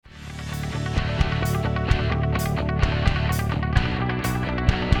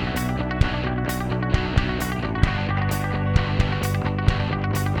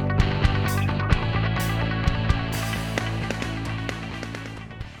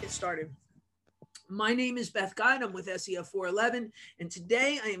get started. My name is Beth Guide. I'm with SEO 411, and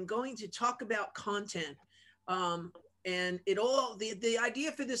today I am going to talk about content. And the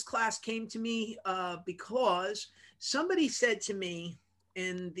idea for this class came to me because somebody said to me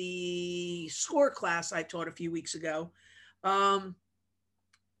in the SCORE class I taught a few weeks ago,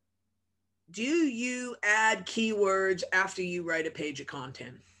 do you add keywords after you write a page of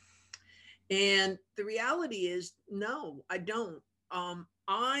content? And the reality is, no, I don't.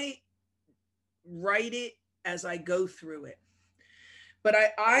 I write it as I go through it. But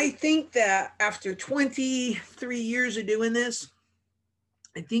I think that after 23 years of doing this,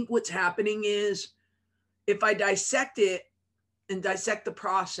 I think what's happening is if I dissect it and dissect the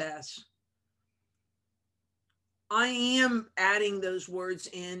process, I am adding those words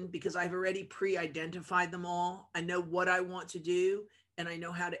in because I've already pre-identified them all. I know what I want to do and I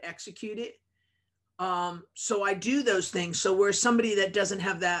know how to execute it. So I do those things. So where somebody that doesn't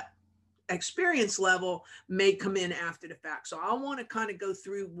have that experience level may come in after the fact. So I want to kind of go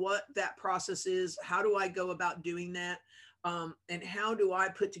through what that process is. How do I go about doing that? And how do I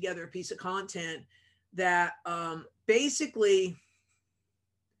put together a piece of content that basically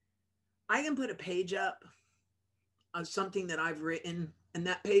I can put a page up of something that I've written and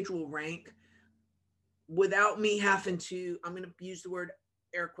that page will rank without me having to, I'm going to use the word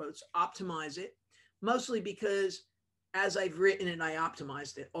air quotes, optimize it, mostly because as I've written it, I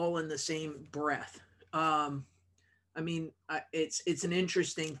optimized it all in the same breath. It's an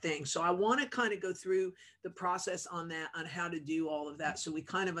interesting thing. So I want to kind of go through the process on that, on how to do all of that. So we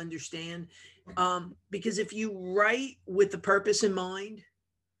kind of understand, because if you write with the purpose in mind,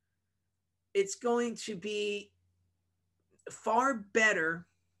 it's going to be far better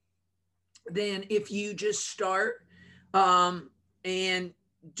than if you just start and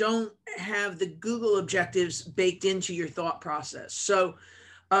don't have the Google objectives baked into your thought process. So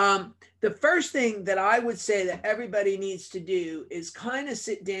the first thing that I would say that everybody needs to do is kind of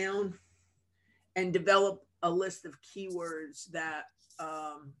sit down and develop a list of keywords that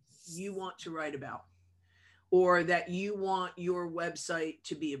you want to write about or that you want your website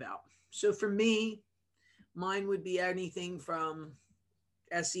to be about. So for me, mine would be anything from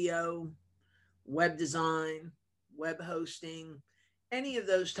SEO, web design, web hosting, any of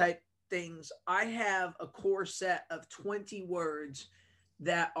those type things. I have a core set of 20 words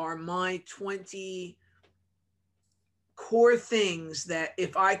that are my 20 core things that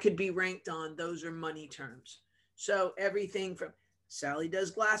if I could be ranked on, those are money terms. So everything from Sally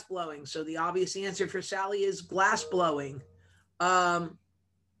does glass blowing. So the obvious answer for Sally is glass blowing.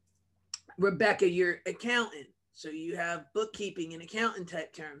 Rebecca, you're accountant. So you have bookkeeping and accountant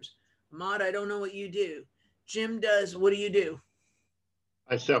type terms. Ahmad, I don't know what you do. Jim does, what do you do?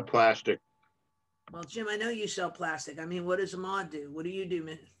 I sell plastic. Well, Jim, I know you sell plastic. I mean, what does Ahmad do? What do you do,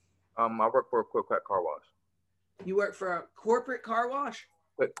 man? I work for a Quick Quack car wash. You work for a corporate car wash?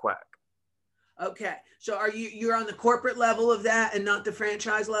 Quick Quack. Okay. So you're on the corporate level of that and not the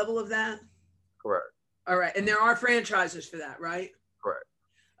franchise level of that? Correct. All right. And there are franchises for that, right? Correct.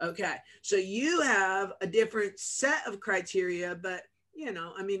 Okay. So you have a different set of criteria, but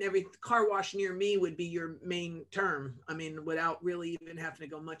every car wash near me would be your main term. Without really even having to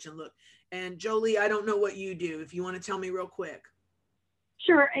go much and look. And Jolie, I don't know what you do. If you want to tell me real quick.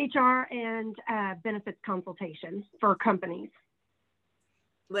 Sure. HR and benefits consultation for companies.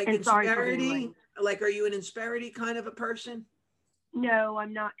 Like Insperity? Like, are you an Insperity kind of a person? No,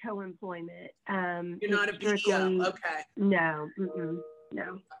 I'm not co-employment. You're not a PEO. Okay. No.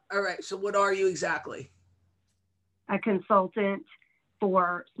 No. All right. So what are you exactly? A consultant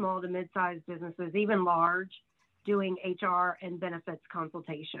for small to mid-sized businesses, even large, doing HR and benefits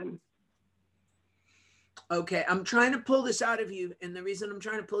consultation. Okay, I'm trying to pull this out of you, and the reason I'm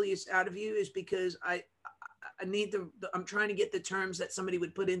trying to pull this out of you is because I need I'm trying to get the terms that somebody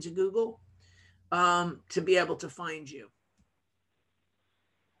would put into Google to be able to find you.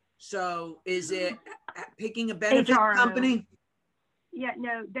 So is it picking a benefit HRO. company? Yeah,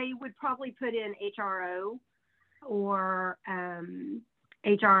 no, they would probably put in HRO or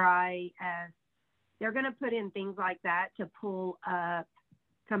HRIS. They're going to put in things like that to pull up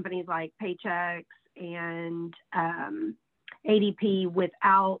companies like Paychex and ADP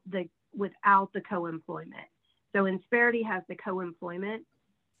without the co-employment. So Insperity has the co-employment.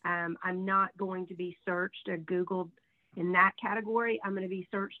 I'm not going to be searched or Googled in that category. I'm going to be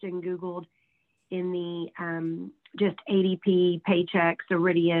searched and Googled in the just ADP, Paychex,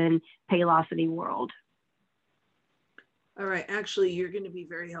 Ceridian, Paylocity world. All right. Actually, you're going to be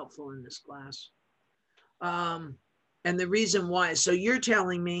very helpful in this class. And the reason why, so you're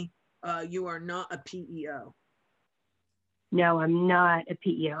telling me you are not a PEO. No, I'm not a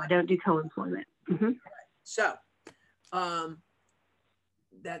PEO. I don't do co-employment. Mm-hmm. So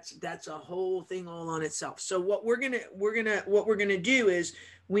that's a whole thing all on itself. So what we're gonna do is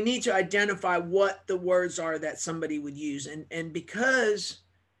we need to identify what the words are that somebody would use, and because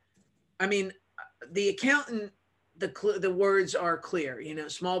I mean the accountant, the words are clear, you know,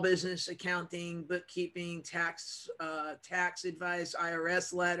 small business accounting, bookkeeping, tax advice,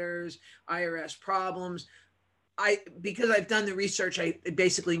 IRS letters, IRS problems. Because I've done the research, I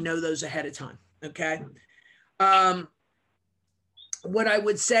basically know those ahead of time. Okay. What I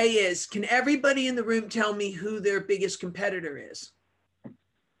would say is, can everybody in the room tell me who their biggest competitor is?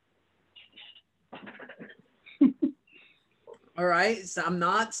 All right. So I'm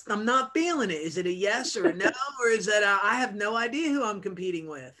not feeling it. Is it a yes or a no, or is it I have no idea who I'm competing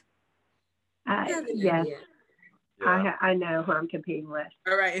with? Yes, Yeah. I know who I'm competing with.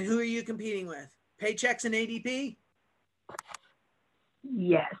 All right. And who are you competing with? Paychex and ADP?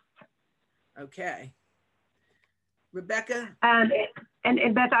 Yes. Okay. Rebecca? And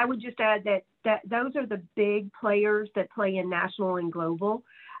Beth, I would just add that those are the big players that play in national and global.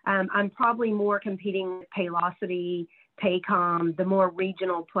 I'm probably more competing with Paylocity, Paycom, the more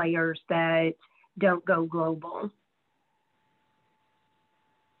regional players that don't go global.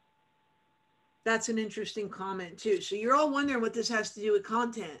 That's an interesting comment too. So you're all wondering what this has to do with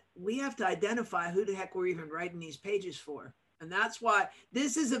content. We have to identify who the heck we're even writing these pages for. And that's why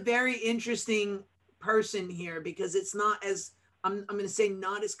this is a very interesting person here, because it's not as, I'm going to say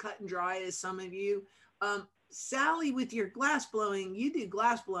not as cut and dry as some of you. Sally, with your glass blowing, you do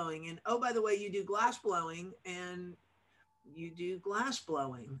glass blowing. And oh, by the way, you do glass blowing and you do glass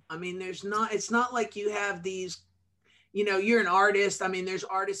blowing. I mean, it's not like you have these, you know, you're an artist. I mean, there's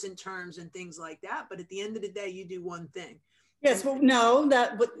artisan terms and things like that. But at the end of the day, you do one thing. Yes, well, no,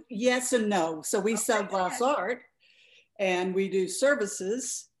 yes and no. So we sell glass art and we do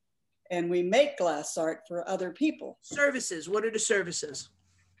services and we make glass art for other people. Services, what are the services?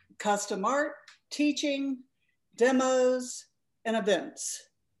 Custom art, teaching, demos, and events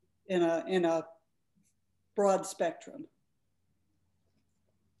in a broad spectrum.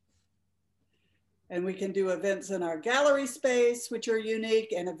 And we can do events in our gallery space, which are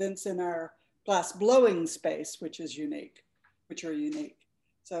unique, and events in our glass blowing space, which are unique.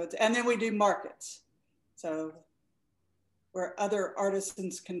 So and then we do markets. So where other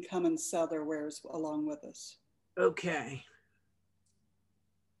artisans can come and sell their wares along with us. Okay.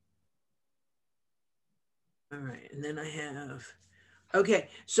 All right, and then I have, okay,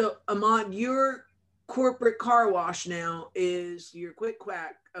 so Ahmad, your corporate car wash now is your Quick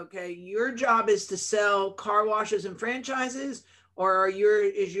Quack, okay? Your job is to sell car washes and franchises, or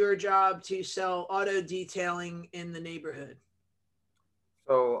is your job to sell auto detailing in the neighborhood?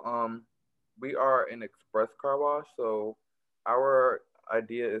 So we are an express car wash. So our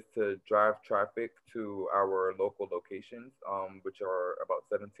idea is to drive traffic to our local locations, which are about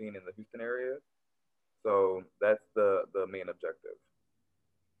 17 in the Houston area. So that's the main objective.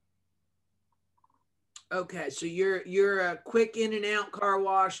 Okay, so you're a quick in and out car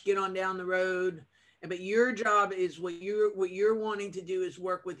wash, get on down the road, but your job is what you're wanting to do is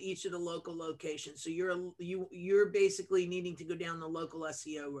work with each of the local locations. So you're basically needing to go down the local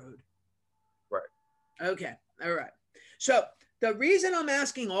SEO road. Right. Okay. All right. So the reason I'm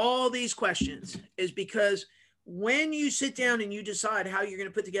asking all these questions is because when you sit down and you decide how you're going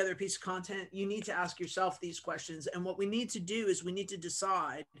to put together a piece of content, you need to ask yourself these questions. And what we need to do is we need to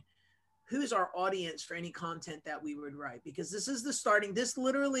decide who's our audience for any content that we would write, because this is the starting, this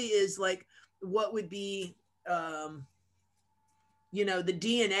literally is like what would be, you know, the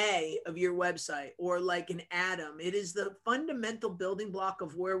DNA of your website, or like an atom. It is the fundamental building block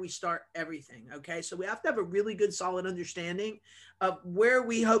of where we start everything. Okay. So we have to have a really good, solid understanding of where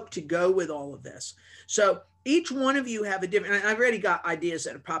we hope to go with all of this. So each one of you have a different, I've already got ideas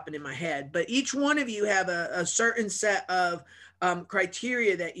that are popping in my head, but each one of you have a certain set of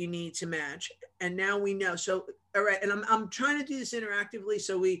criteria that you need to match. And now we know. So, all right. And I'm trying to do this interactively.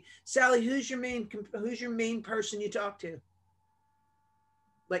 So Sally, who's your main person you talk to?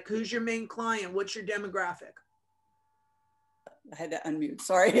 Like, who's your main client? What's your demographic? I had to unmute,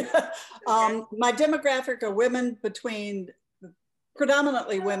 sorry. My demographic are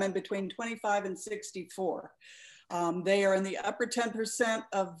predominantly women between 25 and 64. They are in the upper 10%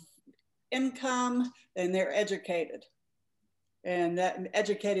 of income, and they're educated. And that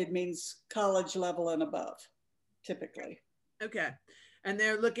educated means college level and above, typically. Okay. And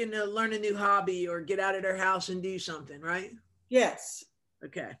they're looking to learn a new hobby or get out of their house and do something, right? Yes.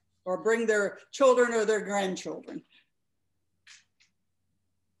 Okay. Or bring their children or their grandchildren.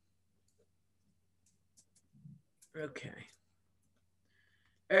 Okay.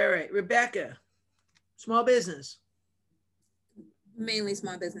 All right, Rebecca, small business. Mainly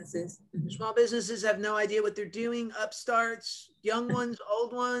small businesses. Small businesses have no idea what they're doing. Upstarts, young ones,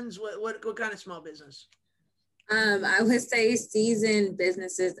 old ones. What kind of small business? I would say seasoned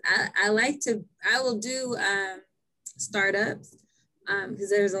businesses. I will do startups because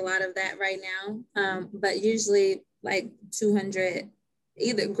there's a lot of that right now. But usually like 200,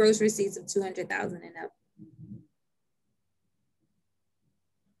 either gross receipts of 200,000 and up.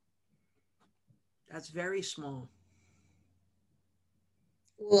 That's very small.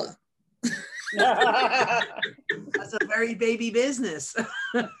 Well, that's a very baby business.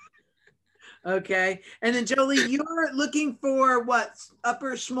 Okay. And then Jolie, you're looking for what,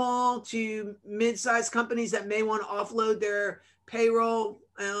 upper small to mid-sized companies that may want to offload their payroll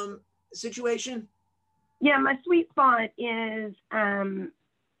situation? Yeah, my sweet spot is 5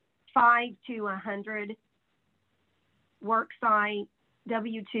 to 100 work site,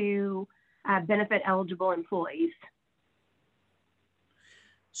 W-2, benefit eligible employees.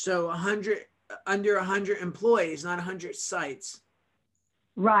 So 100, under 100 employees, not 100 sites.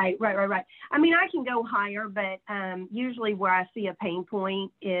 Right. I mean, I can go higher, but usually where I see a pain point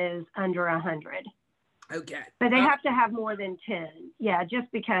is under 100. Okay. But they have to have more than 10. Yeah,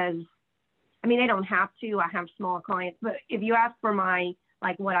 just because, I mean, they don't have to. I have small clients, but if you ask for my,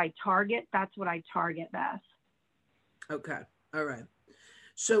 like what I target, that's what I target best. Okay. All right.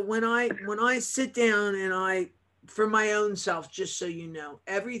 So when I sit down and for my own self, just so you know,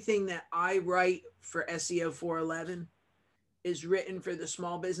 everything that I write for SEO 411 is written for the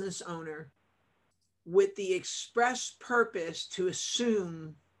small business owner with the express purpose to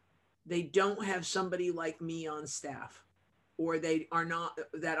assume they don't have somebody like me on staff, or they are not,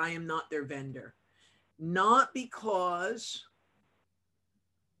 that I am not their vendor. Not because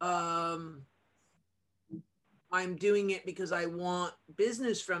I'm doing it because I want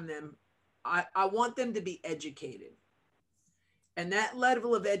business from them. I want them to be educated. And that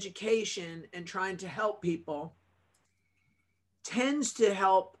level of education and trying to help people tends to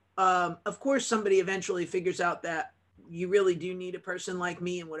help. Of course, somebody eventually figures out that you really do need a person like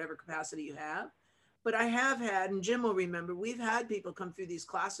me in whatever capacity you have. But I have had, and Jim will remember, we've had people come through these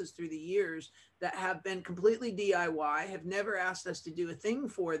classes through the years that have been completely DIY, have never asked us to do a thing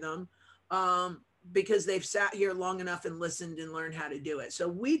for them because they've sat here long enough and listened and learned how to do it. So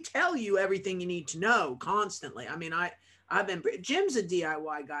we tell you everything you need to know constantly. I mean, Jim's a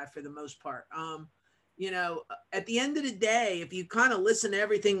DIY guy for the most part. You know, at the end of the day, if you kind of listen to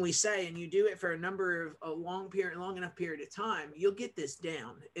everything we say and you do it for a long enough period of time, you'll get this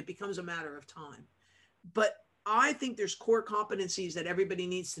down. It becomes a matter of time. But I think there's core competencies that everybody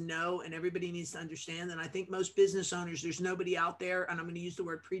needs to know and everybody needs to understand. And I think most business owners, there's nobody out there, and I'm going to use the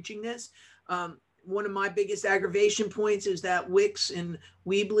word preaching this. One of my biggest aggravation points is that Wix and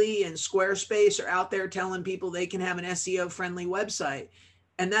Weebly and Squarespace are out there telling people they can have an SEO friendly website.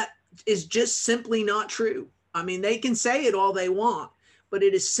 And that is just simply not true. I mean, they can say it all they want, but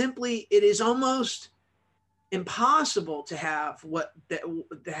it is almost impossible to have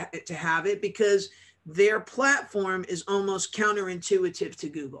it because their platform is almost counterintuitive to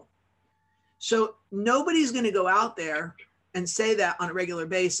Google. So nobody's going to go out there and say that on a regular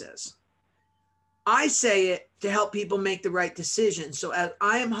basis. I say it to help people make the right decision. So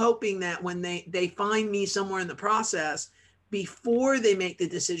I am hoping that when they find me somewhere in the process before they make the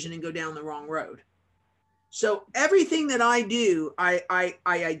decision and go down the wrong road. So everything that I do, I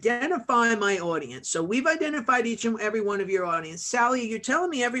identify my audience. So we've identified each and every one of your audience. Sally, you're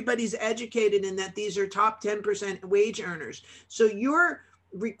telling me everybody's educated and that these are top 10% wage earners. So your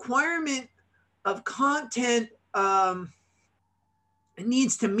requirement of content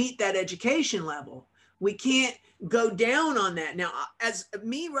needs to meet that education level. We can't go down on that. Now, as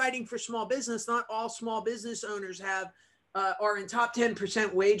me writing for small business, not all small business owners are in top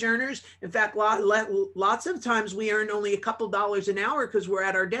 10% wage earners. In fact, lots of times we earn only a couple dollars an hour because we're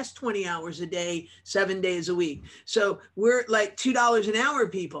at our desk 20 hours a day, 7 days a week. So we're like $2 an hour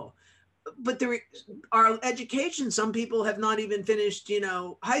people. But our education, some people have not even finished,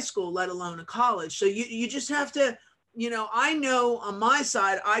 high school, let alone a college. So you just have to, I know on my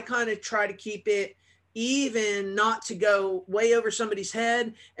side, I kind of try to keep it even, not to go way over somebody's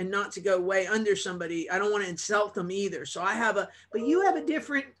head and not to go way under somebody. I don't want to insult them either. So but you have a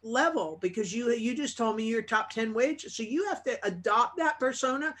different level because you just told me you're top 10 wage. So you have to adopt that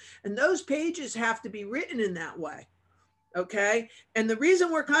persona, and those pages have to be written in that way. Okay. And the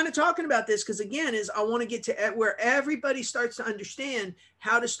reason we're kind of talking about this, because again, is I want to get to where everybody starts to understand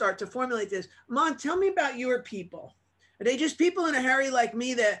how to start to formulate this. Mon, tell me about your people. Are they just people in a hurry like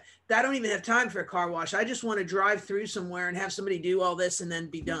me that I don't even have time for a car wash? I just want to drive through somewhere and have somebody do all this and then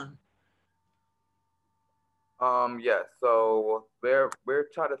be done. Yes. So we're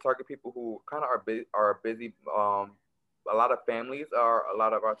trying to target people who kind of are busy. A lot of families are a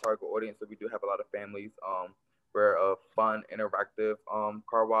lot of our target audience. So we do have a lot of families. We're a fun, interactive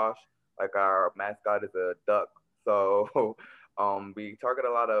car wash. Like our mascot is a duck. So we target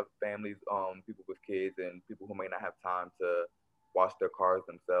a lot of families, people with kids and people who may not have time to wash their cars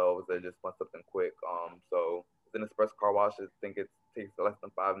themselves. They just want something quick. So it's an express car wash. I think it takes less than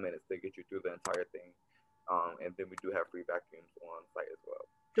 5 minutes to get you through the entire thing. And then we do have free vacuums on site as well.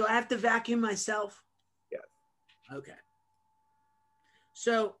 Do I have to vacuum myself? Yes. Okay.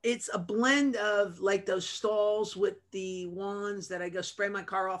 So it's a blend of like those stalls with the wands that I go spray my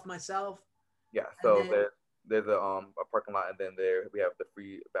car off myself. Yeah. So there's a parking lot, and then there we have the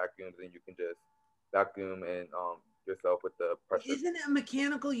free vacuums, and you can just vacuum and yourself with the pressure. Isn't it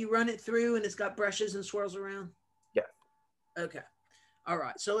mechanical? You run it through, and it's got brushes and swirls around. Yes. Okay. All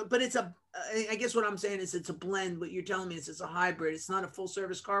right. So, but it's I guess what I'm saying is it's a blend. What you're telling me is it's a hybrid. It's not a full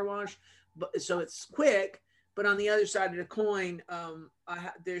service car wash, but so it's quick. But on the other side of the coin,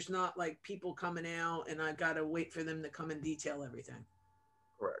 there's not like people coming out and I got to wait for them to come and detail everything.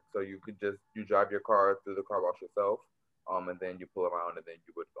 Correct. So you drive your car through the car wash yourself, and then you pull around and then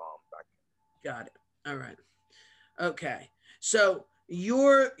you would vacuum. Got it. All right. Okay. So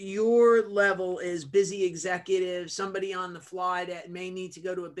your level is busy executive, somebody on the fly that may need to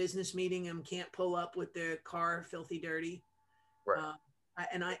go to a business meeting and can't pull up with their car filthy dirty. Right.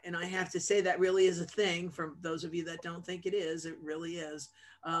 And I have to say that really is a thing for those of you that don't think it is. It really is.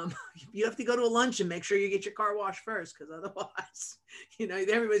 You have to go to a lunch and make sure you get your car washed first, because otherwise,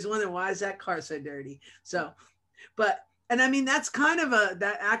 everybody's wondering, why is that car so dirty? So, and I mean, that's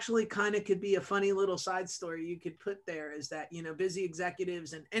that actually kind of could be a funny little side story you could put there, is that, busy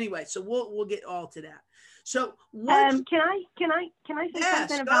executives. And anyway, so we'll get all to that. So what, can I say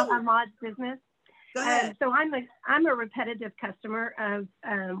something about Ahmad's business? Go ahead. So I'm a repetitive customer of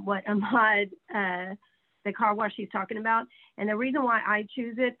what Ahmad, the car wash he's talking about. And the reason why I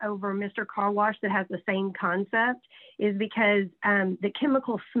choose it over Mr. Car Wash that has the same concept is because the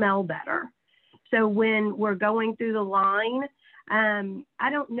chemicals smell better. So when we're going through the line, I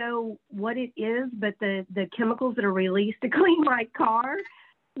don't know what it is, but the chemicals that are released to clean my car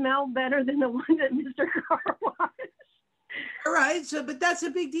smell better than the ones at Mr. Car Wash. All right. So, but that's a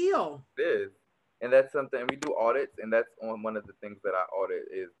big deal. It is. And that's something we do audits, and that's one of the things that I audit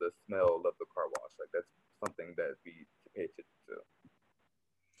is the smell of the car wash. Like that's something that we pay attention to.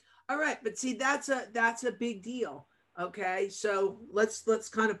 All right, but see, that's a big deal. Okay, so let's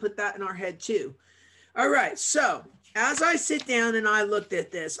kind of put that in our head too. All right, so as I sit down and I looked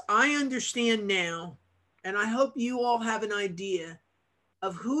at this, I understand now, and I hope you all have an idea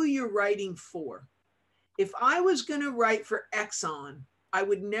of who you're writing for. If I was going to write for Exxon, I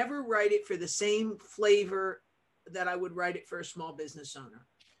would never write it for the same flavor that I would write it for a small business owner.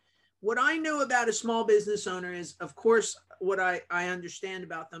 What I know about a small business owner is, of course, what I understand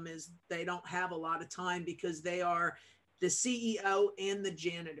about them is they don't have a lot of time because they are the CEO and the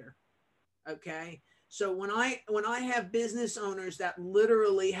janitor. Okay. So when I have business owners that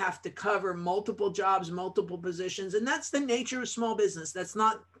literally have to cover multiple jobs, multiple positions, and that's the nature of small business. That's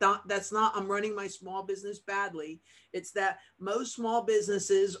not I'm running my small business badly. It's that most small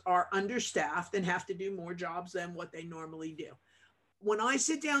businesses are understaffed and have to do more jobs than what they normally do. When I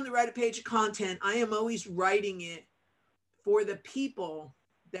sit down to write a page of content, I am always writing it for the people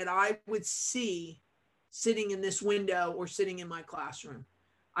that I would see sitting in this window or sitting in my classroom.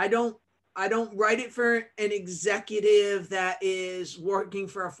 I don't write it for an executive that is working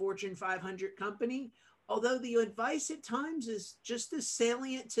for a Fortune 500 company, although the advice at times is just as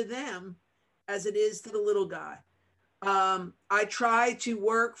salient to them as it is to the little guy. I try to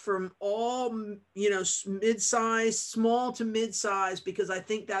work from all, mid-size, small to mid-size, because I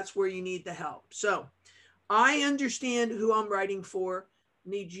think that's where you need the help. So I understand who I'm writing for.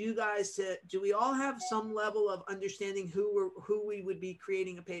 Need you guys do we all have some level of understanding who we would be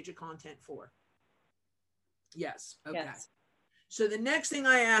creating a page of content for? Yes. Okay. Yes. So the next thing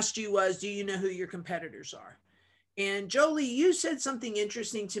I asked you was, do you know who your competitors are? And Jolie, you said something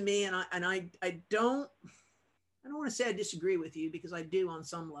interesting to me, and I don't want to say I disagree with you, because I do on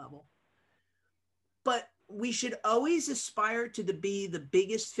some level, but we should always aspire to be the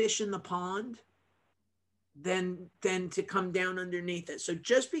biggest fish in the pond than to come down underneath it. So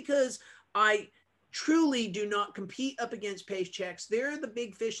just because I truly do not compete up against Paychex, they're the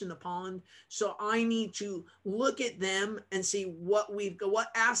big fish in the pond. So I need to look at them and see what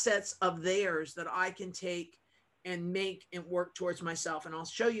assets of theirs that I can take and make and work towards myself. And I'll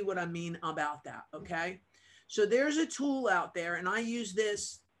show you what I mean about that. Okay. So there's a tool out there, and I use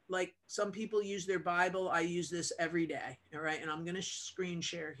this like some people use their Bible. I use this every day. All right. And I'm going to screen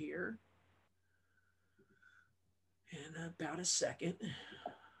share here in about a second.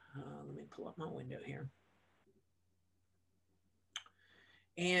 Let me pull up my window here.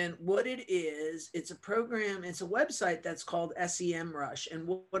 And what it is, it's a program, it's a website that's called SEMrush. And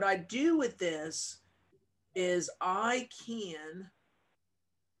what I do with this is I can,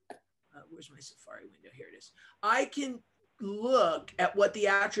 where's my Safari window? Here it is. I can look at what the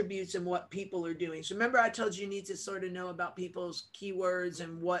attributes and what people are doing. So remember I told you need to sort of know about people's keywords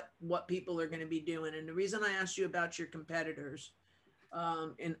and what people are going to be doing. And the reason I asked you about your competitors,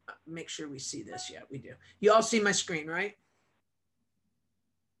 and make sure we see this. Yeah, we do. You all see my screen, right?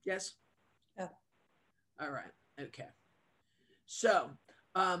 Yes? Yeah. All right. Okay. So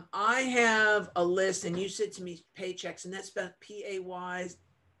I have a list, and you said to me Paychex, and that's spelled P-A-Y,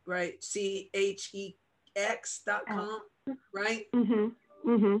 right? CHEX.com, right?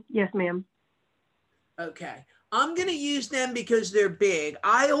 Yes, ma'am. Okay. I'm going to use them because they're big.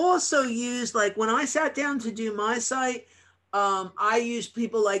 I also use, like when I sat down to do my site, I use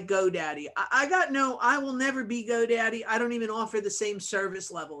people like GoDaddy. I will never be GoDaddy. I don't even offer the same service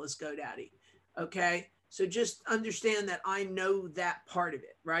level as GoDaddy. Okay. So just understand that I know that part of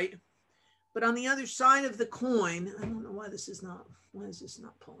it, right? But on the other side of the coin, I don't know why this is not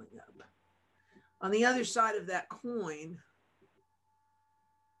pulling up. On the other side of that coin,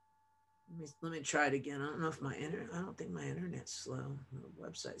 let me try it again. I don't know if I don't think my internet's slow. The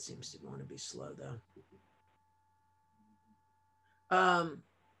website seems to want to be slow though. On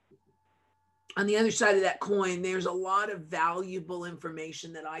the other side of that coin, there's a lot of valuable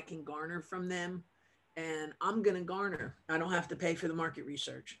information that I can garner from them, and I'm going to garner. I don't have to pay for the market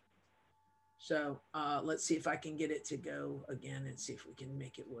research. So let's see if I can get it to go again and see if we can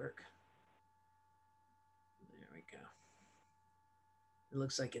make it work. There we go. It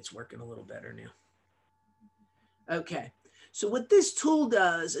looks like it's working a little better now. Okay. So what this tool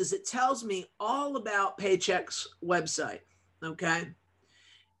does is it tells me all about Paychex website. Okay.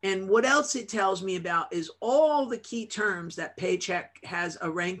 And what else it tells me about is all the key terms that Paychex has a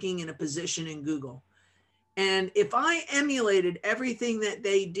ranking and a position in Google. And if I emulated everything that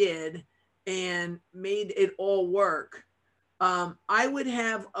they did and made it all work, I would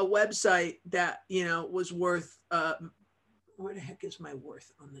have a website that, was worth, where the heck is my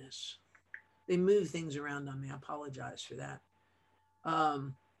worth on this? They move things around on me. I apologize for that.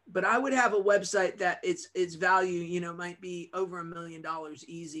 But I would have a website that its value, might be over $1 million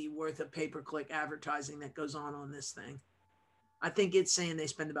easy worth of pay-per-click advertising that goes on this thing. I think it's saying they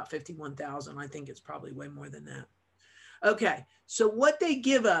spend about 51,000. I think it's probably way more than that. Okay, so what they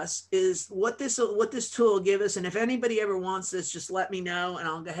give us is what this tool will give us. And if anybody ever wants this, just let me know and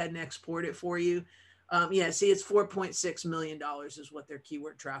I'll go ahead and export it for you. Yeah, see, it's $4.6 million is what their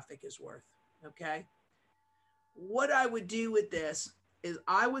keyword traffic is worth. Okay, what I would do with this is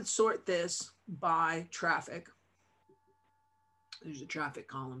I would sort this by traffic. There's a traffic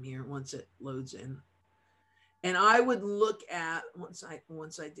column here once it loads in. And I would look at, once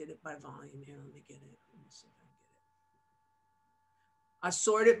I did it by volume here, let me get it. Let me see if I can get it. I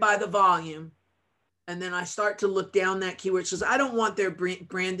sort it by the volume, and then I start to look down that keyword because I don't want their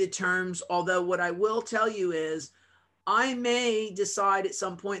branded terms. Although what I will tell you is I may decide at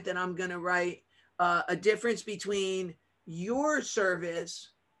some point that I'm going to write a difference between your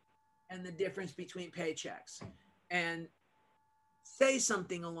service and the difference between Paychex, and say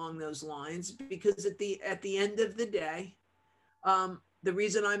something along those lines, because at the end of the day, the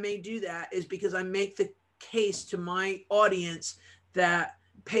reason I may do that is because I make the case to my audience that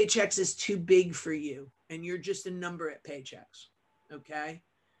Paychex is too big for you and you're just a number at Paychex. Okay.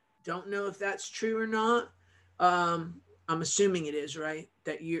 Don't know if that's true or not. I'm assuming it is, right?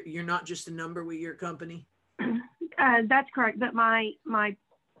 That you're not just a number with your company. That's correct. But my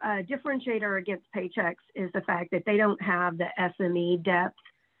differentiator against Paychex is the fact that they don't have the SME depth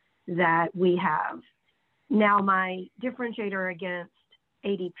that we have. Now, my differentiator against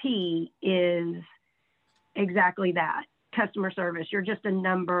ADP is exactly that, customer service. You're just a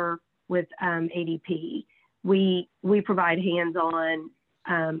number with ADP. We provide hands-on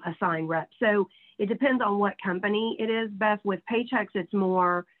assigned reps. So it depends on what company it is. Beth, with Paychex, it's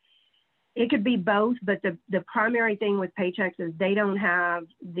more, it could be both, but the primary thing with Paychex is they don't have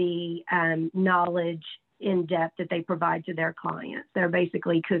the knowledge in depth that they provide to their clients. They're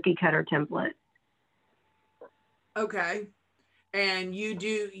basically cookie cutter template. Okay. And you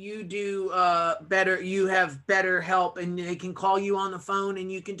do better, you have better help and they can call you on the phone and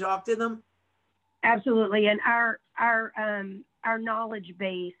you can talk to them? Absolutely. And our knowledge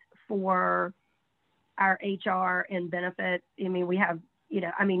base for our HR and benefits, I mean, we have,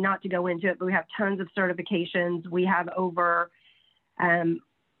 not to go into it, but we have tons of certifications. We have over,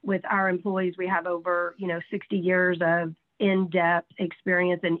 with our employees, we have over, 60 years of in-depth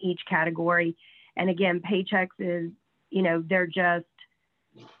experience in each category. And again, Paychex is, they're just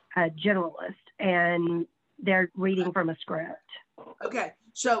a generalist and they're reading from a script. Okay.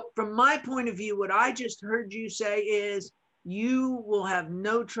 So from my point of view, what I just heard you say is you will have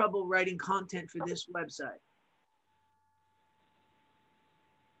no trouble writing content for this website.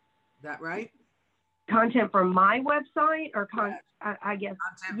 Is that right? Content for my website or Yes. I guess.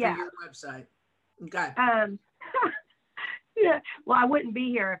 Content Yeah. for your website. Okay. Yeah. Well, I wouldn't be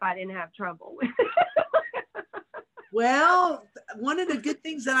here if I didn't have trouble. Well, one of the good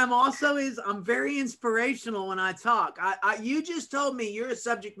things that I'm also is I'm very inspirational when I talk. You just told me you're a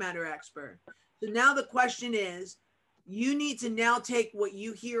subject matter expert. So now the question is, you need to now take what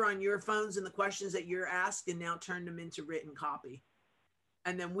you hear on your phones and the questions that you're asked and now turn them into written copy.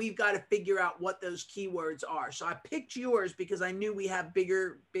 And then we've got to figure out what those keywords are. So I picked yours because I knew we have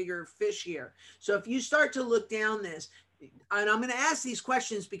bigger fish here. So if you start to look down this, and I'm going to ask these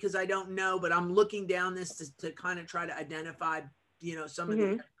questions because I don't know, but I'm looking down this to kind of try to identify, some of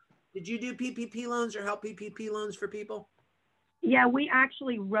the, did you do PPP loans or help PPP loans for people? Yeah, we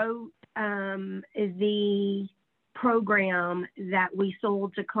actually wrote the program that we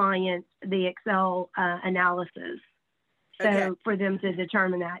sold to clients, the Excel analysis. So Okay. for them to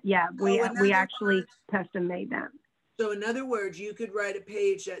determine that, yeah, we actually custom made that. So in other words, you could write a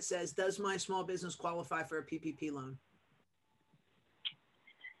page that says, does my small business qualify for a PPP loan?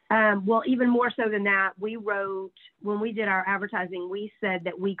 Well, even more so than that, we wrote, when we did our advertising, we said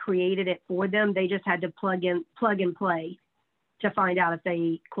that we created it for them. They just had to plug and play to find out if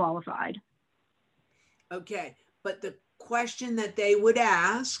they qualified. Okay. But the question that they would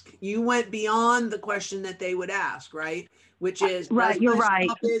ask, you went beyond the question that they would ask, right? Which is, right, you're right.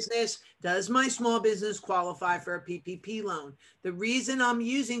 Does my small business qualify for a PPP loan? The reason I'm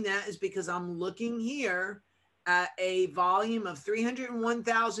using that is because I'm looking here at a volume of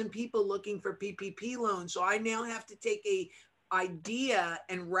 301,000 people looking for PPP loans. So I now have to take a idea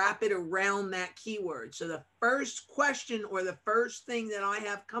and wrap it around that keyword. So the first question or the first thing that I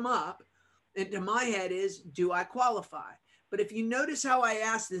have come up into my head is, do I qualify? But if you notice how I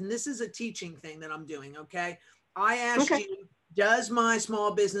asked, and this is a teaching thing that I'm doing, okay? I asked you, does my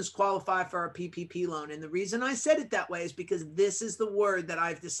small business qualify for a PPP loan? And the reason I said it that way is because this is the word that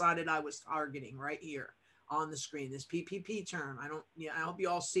I've decided I was targeting right here on the screen, this PPP term. I hope you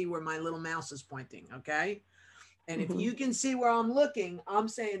all see where my little mouse is pointing, okay? And if you can see where I'm looking, I'm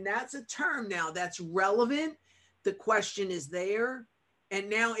saying that's a term now that's relevant. The question is there. And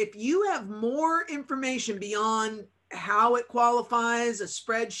now if you have more information beyond how it qualifies, a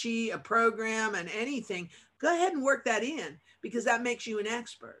spreadsheet, a program, and anything, go ahead and work that in because that makes you an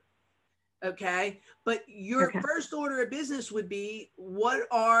expert. Okay. But your first order of business would be,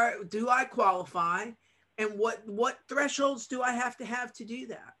 do I qualify? And what thresholds do I have to do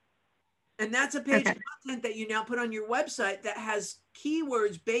that? And that's a page of content that you now put on your website that has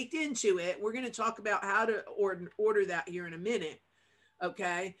keywords baked into it. We're going to talk about how to order that here in a minute.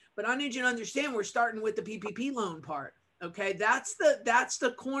 Okay. But I need you to understand we're starting with the PPP loan part. Okay. That's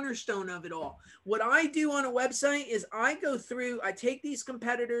the cornerstone of it all. What I do on a website is I go through, I take these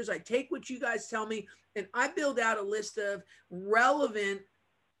competitors, I take what you guys tell me, and I build out a list of relevant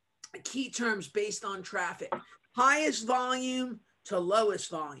key terms based on traffic, highest volume to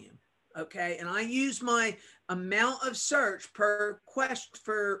lowest volume. Okay. And I use my amount of search per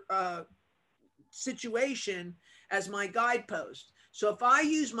situation as my guidepost. So if I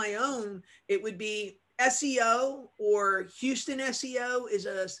use my own, it would be SEO or Houston SEO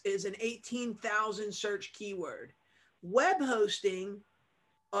is an 18,000 search keyword. Web hosting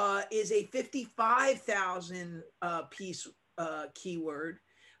is a 55,000 piece keyword.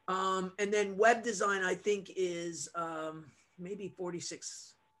 And then web design, I think, is maybe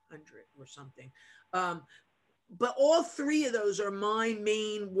 4,600 or something. But all three of those are my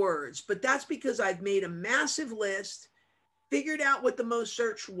main words. But that's because I've made a massive list, figured out what the most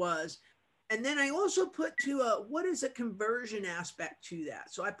searched was. And then I also put what is a conversion aspect to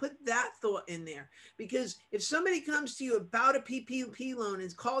that? So I put that thought in there because if somebody comes to you about a PPP loan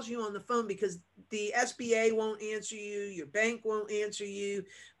and calls you on the phone because the SBA won't answer you, your bank won't answer you.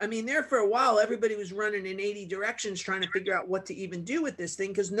 I mean, there for a while, everybody was running in 80 directions trying to figure out what to even do with this thing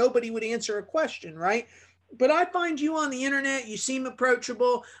because nobody would answer a question, right? But I find you on the internet, you seem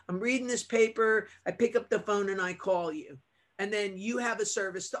approachable. I'm reading this paper. I pick up the phone and I call you. And then you have a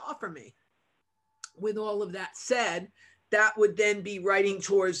service to offer me. with all of that said, that would then be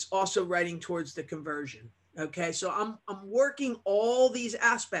also writing towards the conversion. Okay, so I'm working all these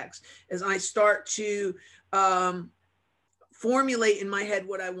aspects as I start to formulate in my head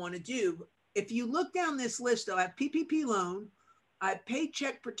what I want to do. If you look down this list, though, I have PPP loan, I have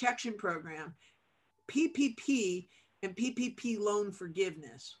Paycheck Protection Program, PPP, and PPP loan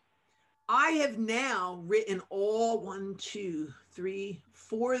forgiveness. I have now written all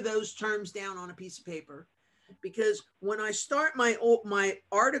 4 of those terms down on a piece of paper, because when I start my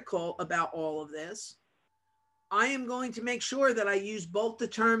article about all of this, I am going to make sure that I use both the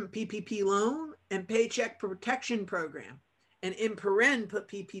term PPP loan and Paycheck Protection Program, and in paren put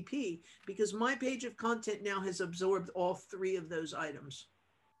PPP, because my page of content now has absorbed all 3 of those items.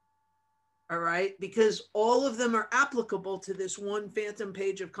 All right, because all of them are applicable to this one phantom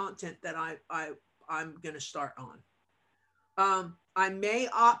page of content that I'm going to start on. I may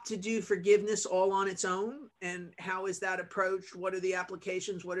opt to do forgiveness all on its own. And how is that approached? What are the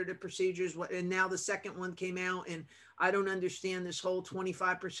applications? What are the procedures? And now the second one came out, and I don't understand this whole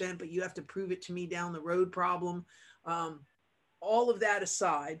 25%, but you have to prove it to me down the road problem. All of that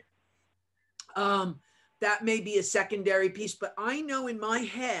aside, that may be a secondary piece, but I know in my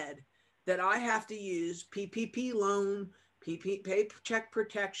head that I have to use PPP loan, Paycheck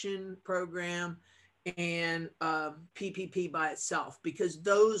Protection Program, and PPP by itself, because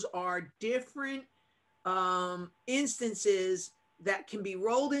those are different instances that can be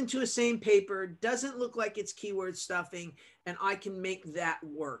rolled into a same paper, doesn't look like it's keyword stuffing, and I can make that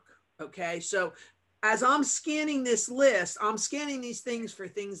work. Okay, so as I'm scanning this list, I'm scanning these things for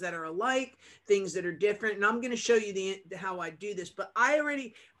things that are alike, things that are different, and I'm going to show you how I do this. But I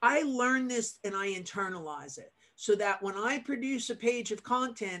learned this and I internalize it, so that when I produce a page of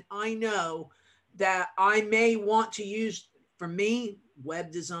content, I know that I may want to use, for me, web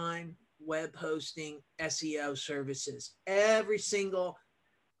design, web hosting, SEO services. Every single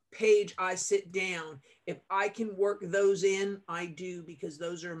page I sit down, if I can work those in, I do, because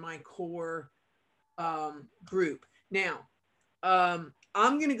those are my core group. Now, I'm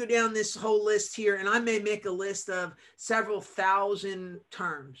going to go down this whole list here, and I may make a list of several thousand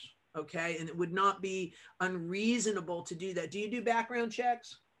terms. Okay, and it would not be unreasonable to do that. Do you do background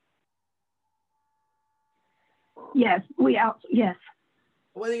checks? Yes, yes.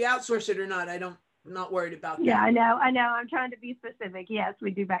 Whether you outsource it or not, I'm not worried about that. Yeah, I know. I'm trying to be specific. Yes,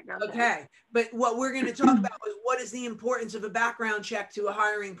 we do background checks. Okay, but what we're going to talk about is what is the importance of a background check to a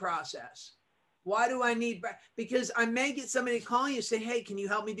hiring process? Why do I need, because I may get somebody calling you and say, hey, can you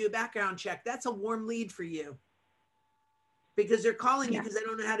help me do a background check? That's a warm lead for you, because they're calling you because they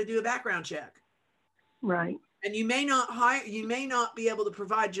don't know how to do a background check. Right. And you may not be able to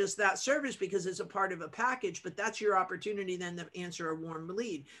provide just that service because it's a part of a package, but that's your opportunity then to answer a warm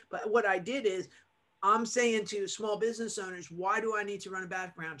lead. But what I did is, I'm saying to small business owners, why do I need to run a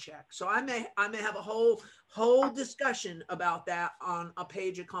background check? So I may have a whole discussion about that on a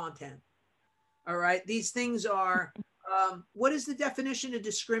page of content. All right. These things are, what is the definition of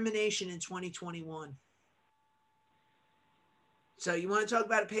discrimination in 2021? So you want to talk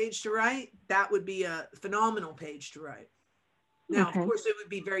about a page to write? That would be a phenomenal page to write. Now, Of course, it would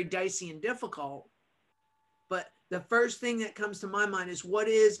be very dicey and difficult, but the first thing that comes to my mind is what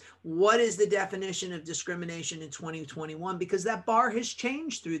is the definition of discrimination in 2021? Because that bar has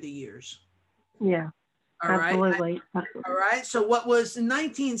changed through the years. Yeah. All Absolutely. right. All right. So what was in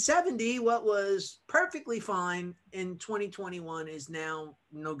 1970, what was perfectly fine in 2021 is now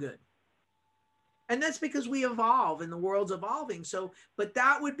no good. And that's because we evolve and the world's evolving. So, but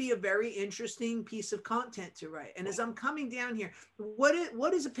that would be a very interesting piece of content to write. And as I'm coming down here,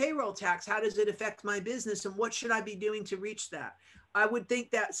 what is a payroll tax? How does it affect my business? And what should I be doing to reach that? I would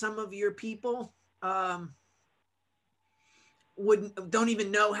think that some of your people don't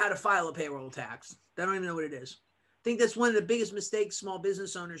even know how to file a payroll tax. They don't even know what it is. I think that's one of the biggest mistakes small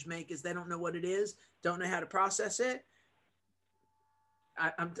business owners make, is they don't know what it is, don't know how to process it.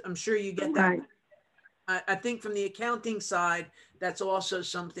 I'm sure you get that. Right. I think from the accounting side, that's also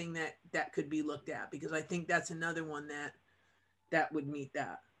something that could be looked at, because I think that's another one that would meet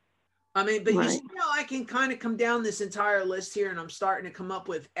that. I mean, but right. You see how I can kind of come down this entire list here, and I'm starting to come up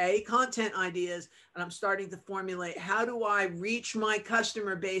with content ideas, and I'm starting to formulate, how do I reach my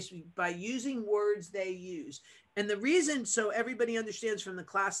customer base by using words they use? And the reason, so everybody understands from the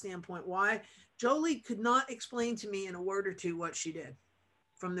class standpoint, why Jolie could not explain to me in a word or two what she did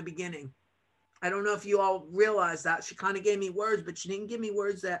from the beginning. I don't know if you all realize that. She kind of gave me words, but she didn't give me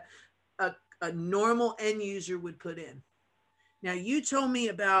words that a normal end user would put in. Now, you told me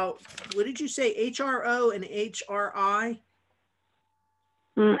about, what did you say, HRO and HRI?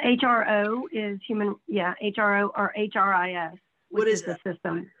 HRO is HRO or HRIS, which What is the that?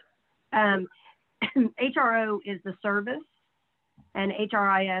 system. HRO is the service, and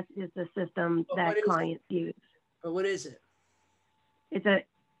HRIS is the system But that what is it? clients use. But what is it? It's a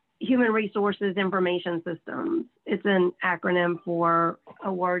Human Resources Information Systems. It's an acronym for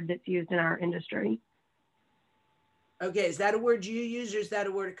a word that's used in our industry. Okay, is that a word you use, or is that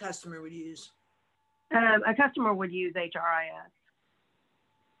a word a customer would use? A customer would use HRIS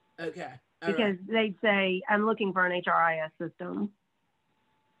Okay, all because right. they'd say, I'm looking for an HRIS system.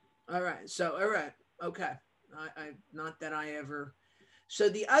 All right. So, all right. Okay. I not that I ever. So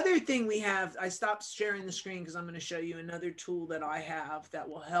the other thing we have, I stopped sharing the screen because I'm going to show you another tool that I have that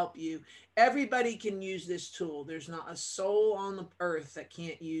will help you. Everybody can use this tool. There's not a soul on the earth that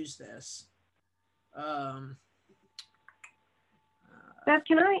can't use this. Beth,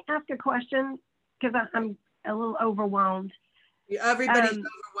 can I ask a question? Because I'm a little overwhelmed. Everybody's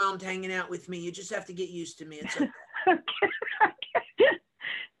overwhelmed hanging out with me. You just have to get used to me. It's okay. Okay.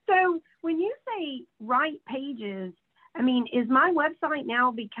 So when you say write pages, I mean, is my website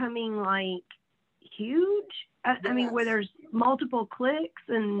now becoming like huge? I mean, where Yes. there's multiple clicks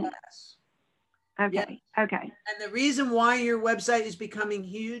and Yes. okay, Yes. okay. And the reason why your website is becoming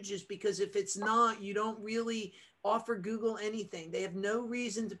huge is because if it's not, you don't really offer Google anything. They have no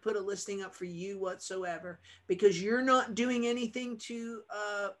reason to put a listing up for you whatsoever because you're not doing anything to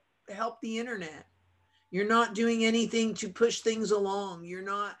help the internet. You're not doing anything to push things along. You're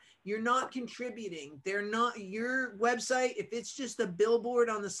not contributing. They're not your website. If it's just a billboard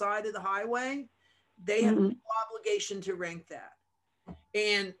on the side of the highway, they have no obligation to rank that.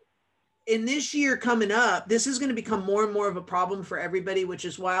 And in this year coming up, this is going to become more and more of a problem for everybody, which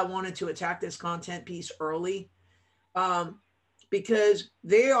is why I wanted to attack this content piece early. Because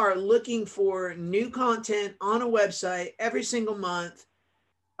they are looking for new content on a website every single month.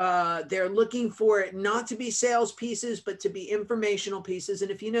 They're looking for it not to be sales pieces, but to be informational pieces.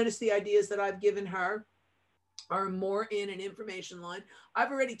 And if you notice, the ideas that I've given her are more in an information line.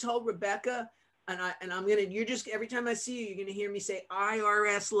 I've already told Rebecca, and I'm gonna, you're just, every time I see you, you're gonna hear me say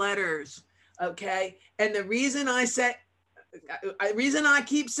IRS letters. Okay. And the reason I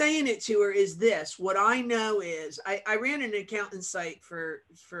keep saying it to her is this. What I know is I ran an accountant site for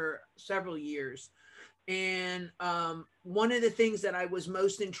several years. And one of the things that I was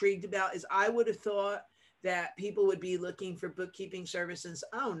most intrigued about is I would have thought that people would be looking for bookkeeping services.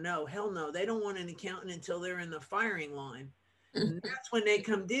 Oh no, hell no. They don't want an accountant until they're in the firing line. And that's when they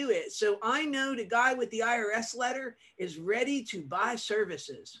come do it. So I know the guy with the IRS letter is ready to buy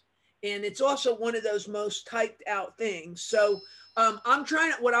services. And it's also one of those most typed out things. So I'm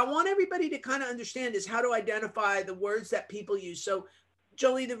trying to, what I want everybody to kind of understand is how to identify the words that people use. So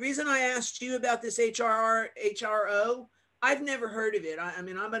Jolie, the reason I asked you about this HRO, I've never heard of it. I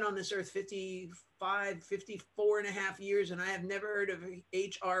mean, I've been on this earth 54 and a half years, and I have never heard of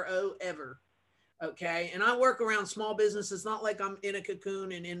HRO ever. Okay. And I work around small businesses, not like I'm in a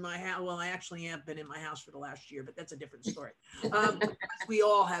cocoon and in my house. Well, I actually have been in my house for the last year, but that's a different story. We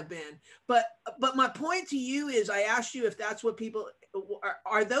all have been. But my point to you is I asked you if that's what people,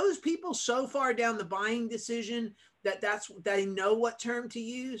 are those people so far down the buying decision that they know what term to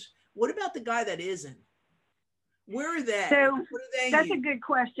use? What about the guy that isn't? Where are they? So what do they that's use? a good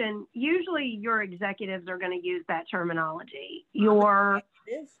question. Usually your executives are going to use that terminology. Don't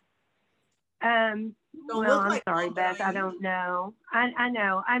Well, look I'm like sorry, one, but Beth. I I don't know. I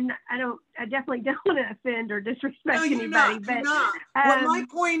know. I definitely don't want to offend or disrespect No, you're anybody. not. But You're not. What my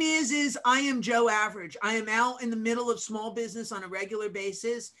point is I am Joe Average. I am out in the middle of small business on a regular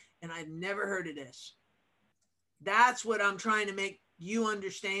basis, and I've never heard of this. That's what I'm trying to make you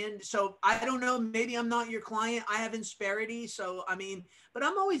understand. So I don't know, maybe I'm not your client. I have Insperity. So, I mean, but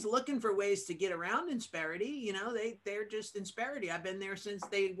I'm always looking for ways to get around Insperity. You know, they're just Insperity. I've been there since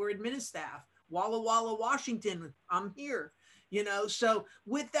they were admin staff. Walla Walla, Washington. I'm here, you know? So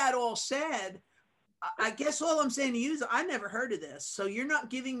with that all said, I guess all I'm saying to you is I never heard of this. So you're not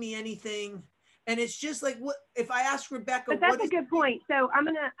giving me anything. And it's just like, what if I ask Rebecca? But that's a good point. So I'm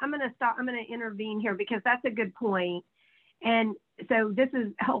gonna stop. I'm gonna intervene here because that's a good point. And so this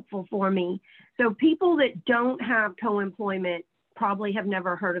is helpful for me. So people that don't have co-employment probably have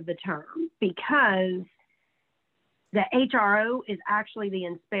never heard of the term because the HRO is actually the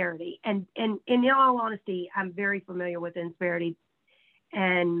Insperity. And in all honesty, I'm very familiar with Insperity,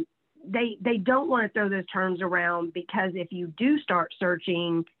 and they don't want to throw those terms around because if you do start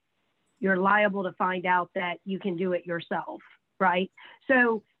searching, you're liable to find out that you can do it yourself, right?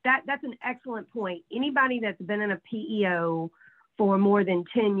 So that's an excellent point. Anybody that's been in a PEO for more than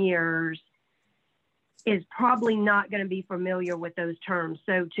 10 years is probably not going to be familiar with those terms.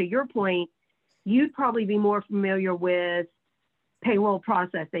 So to your point, you'd probably be more familiar with payroll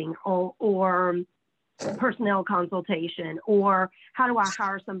processing or personnel consultation, or how do I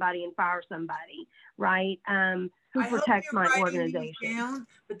hire somebody and fire somebody, right? Who protects my organization? Down,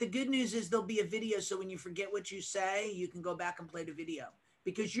 but the good news is there'll be a video, so when you forget what you say, you can go back and play the video,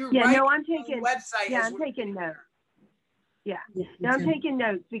 because you're right. No, I'm taking website. Yeah, I'm taking notes. Yeah, no, I'm taking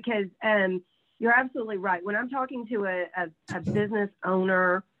notes because you're absolutely right. When I'm talking to a business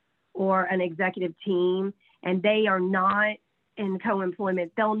owner or an executive team, and they are not in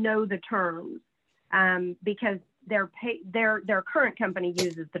co-employment, they'll know the terms because their current company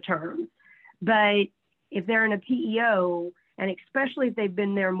uses the terms. But if they're in a PEO, and especially if they've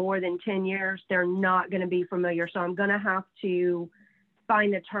been there more than 10 years, they're not going to be familiar. So I'm going to have to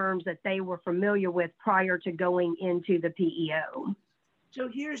find the terms that they were familiar with prior to going into the PEO. So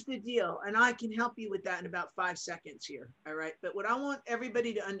here's the deal, and I can help you with that in about 5 seconds here, all right? But what I want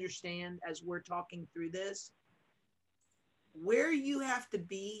everybody to understand as we're talking through this, where you have to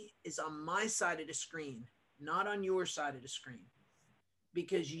be is on my side of the screen, not on your side of the screen.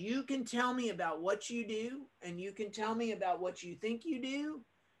 Because you can tell me about what you do, and you can tell me about what you think you do,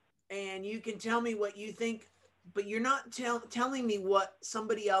 and you can tell me what you think, but you're not telling me what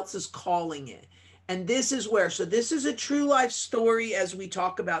somebody else is calling it. And this is where, so this is a true life story as we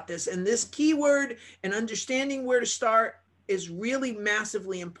talk about this. And this keyword and understanding where to start is really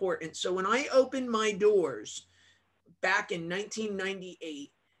massively important. So when I opened my doors back in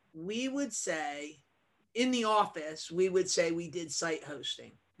 1998, we would say, in the office, we would say we did site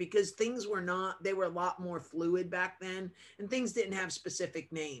hosting, because things were not, they were a lot more fluid back then, and things didn't have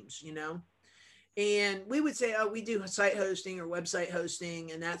specific names, you know? And we would say, oh, we do site hosting or website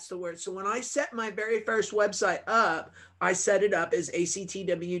hosting, and that's the word. So when I set my very first website up, I set it up as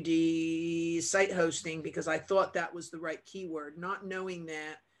ACTWD site hosting, because I thought that was the right keyword, not knowing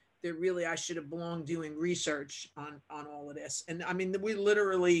that really I should have belonged doing research on all of this. And I mean, we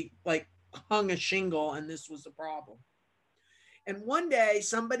literally like hung a shingle, and this was the problem. And one day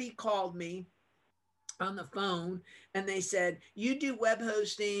somebody called me on the phone, and they said, you do web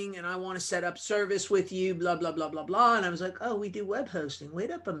hosting, and I want to set up service with you, blah, blah, blah, blah, blah. And I was like, oh, we do web hosting.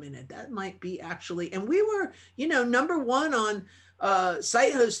 Wait up a minute. That might be actually, and we were, you know, number one on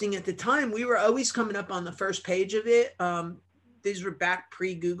site hosting at the time. We were always coming up on the first page of it. These were back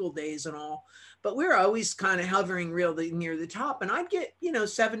pre-Google days and all, but we were always kind of hovering really near the top. And I'd get, you know,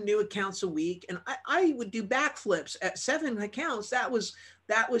 7 new accounts a week, and I would do backflips at 7 accounts. That was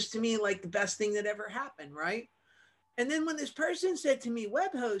to me like the best thing that ever happened, right? And then when this person said to me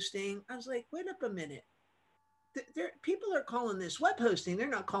web hosting, I was like, wait up a minute. People are calling this web hosting. They're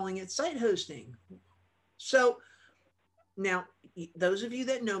not calling it site hosting. So now, those of you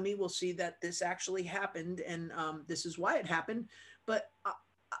that know me will see that this actually happened, and this is why it happened. But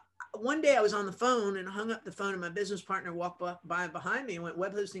one day I was on the phone and hung up the phone, and my business partner walked by behind me and went,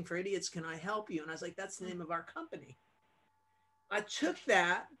 web hosting for idiots, can I help you? And I was like, that's the name of our company. I took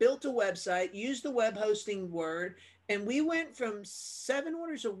that, built a website, used the web hosting word, and we went from 7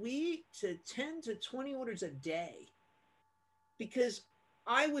 orders a week to 10 to 20 orders a day, because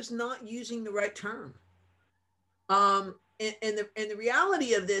I was not using the right term. And the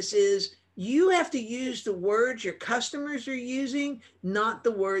reality of this is you have to use the words your customers are using, not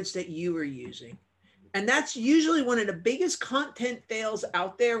the words that you are using. And that's usually one of the biggest content fails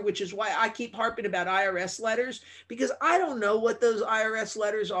out there, which is why I keep harping about IRS letters, because I don't know what those IRS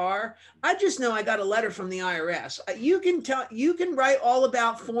letters are. I just know I got a letter from the IRS. You can write all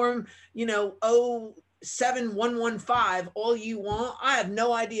about form, you know, 07115 all you want. I have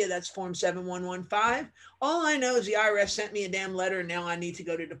no idea that's form 7115. All I know is the IRS sent me a damn letter, and now I need to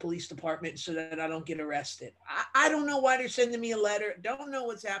go to the police department so that I don't get arrested. I don't know why they're sending me a letter. Don't know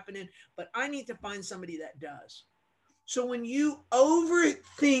what's happening, but I need to find somebody that does. So when you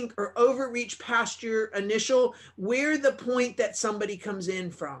overthink or overreach past your initial, where the point that somebody comes in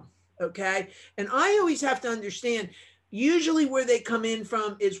from, okay? And I always have to understand, usually where they come in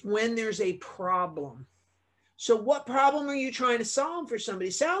from is when there's a problem. So what problem are you trying to solve for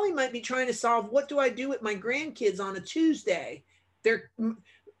somebody? Sally might be trying to solve, what do I do with my grandkids on a Tuesday?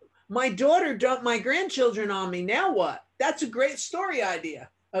 My daughter dumped my grandchildren on me. Now what? That's a great story idea.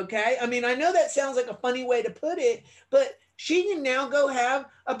 Okay. I mean, I know that sounds like a funny way to put it, but she can now go have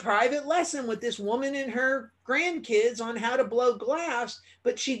a private lesson with this woman and her grandkids on how to blow glass.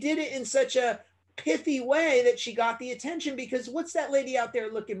 But she did it in such a pithy way that she got the attention, because what's that lady out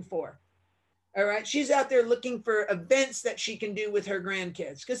there looking for? All right. She's out there looking for events that she can do with her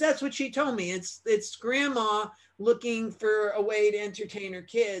grandkids, because that's what she told me. It's grandma looking for a way to entertain her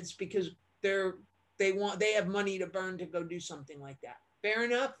kids, because they're they have money to burn to go do something like that. Fair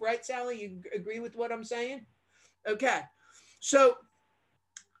enough, right, Sally? You agree with what I'm saying? Okay. So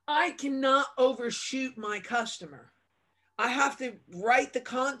I cannot overshoot my customer. I have to write the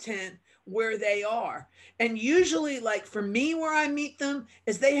content where they are. And usually, like for me, where I meet them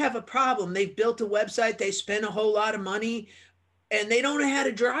is they have a problem. They've built a website, they spend a whole lot of money, and they don't know how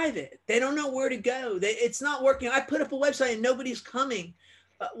to drive it. They don't know where to go. It's not working. I put up a website and nobody's coming.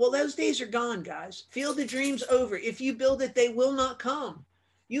 Well, those days are gone, guys. Field of Dreams over. If you build it, they will not come.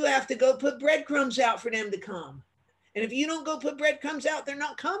 You have to go put breadcrumbs out for them to come. And if you don't go put breadcrumbs out, they're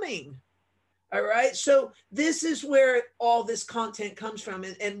not coming. All right. So this is where all this content comes from.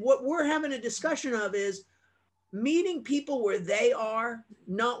 And what we're having a discussion of is meeting people where they are,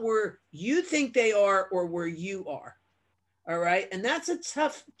 not where you think they are or where you are. All right. And that's a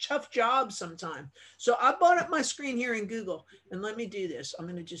tough job sometimes. So I brought up my screen here in Google, and let me do this. I'm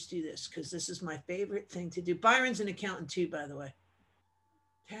going to just do this because this is my favorite thing to do. Byron's an accountant too, by the way.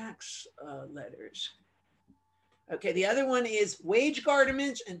 Tax letters. Okay. The other one is wage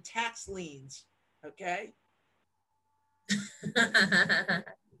garnishments and tax liens. Okay. In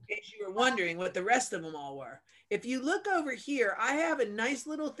case you were wondering what the rest of them all were. If you look over here, I have a nice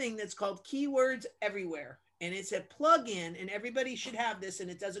little thing that's called Keywords Everywhere. And it's a plug-in, and everybody should have this, and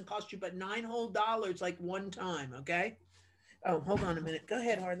it doesn't cost you but $9 whole like one time, okay? Oh, hold on a minute. Go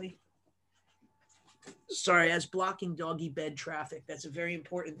ahead, Harley. Sorry, I was blocking doggy bed traffic. That's a very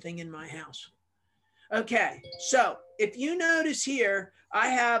important thing in my house. Okay, so if you notice here,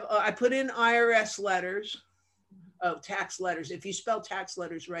 I put in IRS letters. Oh, tax letters. If you spell tax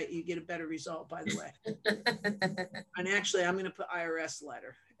letters right, you get a better result, by the way. And actually, I'm going to put IRS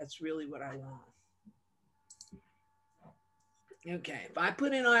letter. That's really what I want. Okay, if I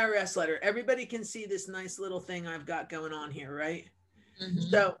put in IRS letter, everybody can see this nice little thing I've got going on here, right?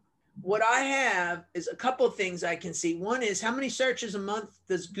 Mm-hmm. So what I have is a couple of things I can see. One is how many searches a month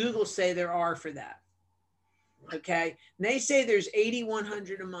does Google say there are for that? Okay, and they say there's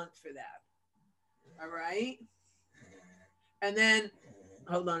 8,100 a month for that. All right. And then,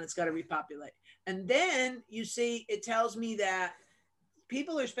 hold on, it's got to repopulate. And then you see, it tells me that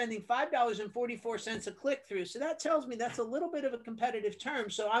people are spending $5.44 a click through. So that tells me that's a little bit of a competitive term.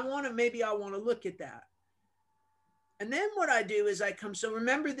 So maybe I want to look at that. And then what I do is so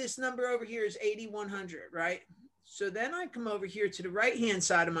remember this number over here is 8,100, right? So then I come over here to the right-hand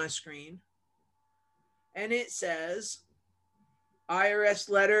side of my screen, and it says IRS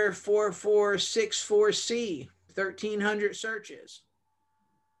letter 4464C, 1,300 searches.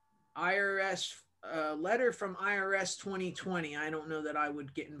 IRS letter from IRS 2020. I don't know that I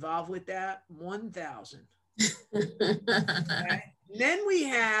would get involved with that. 1,000. Okay. Then we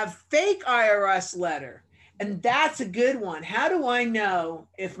have fake IRS letter. And that's a good one. How do I know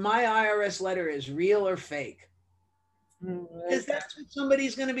if my IRS letter is real or fake? Because that's what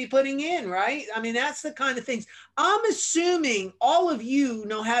somebody's going to be putting in, right? I mean, that's the kind of things. I'm assuming all of you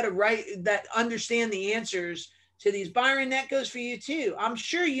know how to write that, understand the answers to these. Byron, that goes for you too. I'm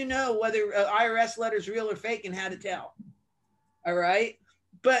sure you know whether IRS letter is real or fake and how to tell. All right.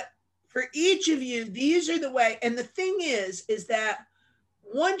 But for each of you, these are the way. And the thing is that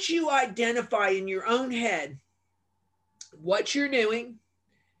once you identify in your own head what you're doing,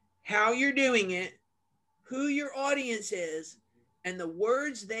 how you're doing it, who your audience is, and the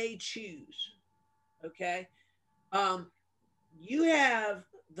words they choose, okay, you have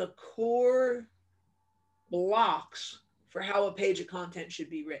the core blocks for how a page of content should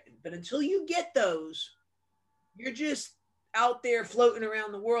be written. But until you get those, you're just out there floating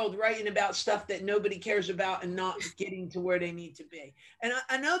around the world writing about stuff that nobody cares about and not getting to where they need to be. And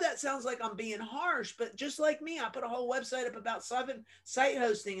I know that sounds like I'm being harsh, but just like me, I put a whole website up about 7 site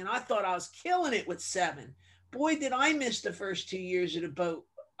hosting, and I thought I was killing it with 7. Boy, did I miss the first 2 years of the boat.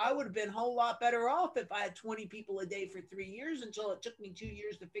 I would have been a whole lot better off if I had 20 people a day for 3 years, until it took me 2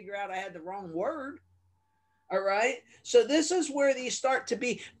 years to figure out I had the wrong word. All right. So this is where these start to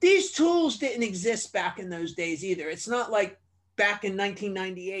be. These tools didn't exist back in those days either. It's not like back in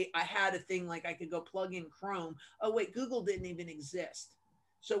 1998, I had a thing like I could go plug in Chrome. Oh, wait, Google didn't even exist.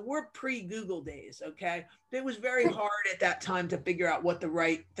 So we're pre-Google days, okay? It was very hard at that time to figure out what the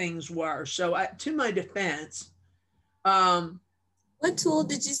right things were. So to my defense. What tool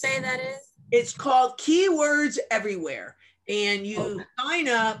did you say that is? It's called Keywords Everywhere. And you sign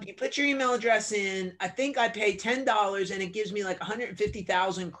up, you put your email address in. I think I pay $10 and it gives me like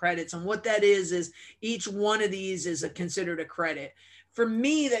 150,000 credits. And what that is each one of these is considered a credit. For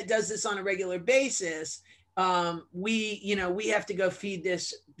me, that does this on a regular basis, we have to go feed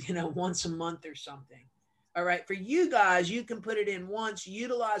this, once a month or something. All right. For you guys, you can put it in once,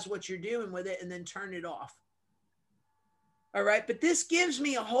 utilize what you're doing with it, and then turn it off. All right. But this gives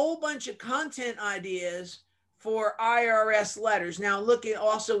me a whole bunch of content ideas for IRS letters. Now, look at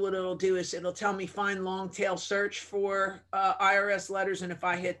also what it'll do is it'll tell me find long tail search for IRS letters. And if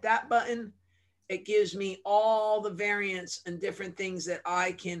I hit that button, it gives me all the variants and different things that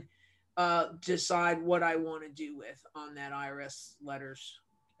I can decide what I want to do with on that IRS letters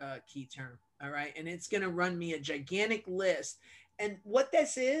key term. All right. And it's going to run me a gigantic list. And what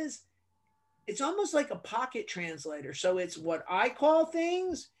this is, it's almost like a pocket translator. So it's what I call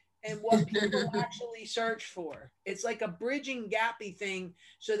things and what people actually search for. It's like a bridging gappy thing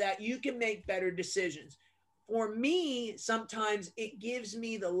so that you can make better decisions. For me, sometimes it gives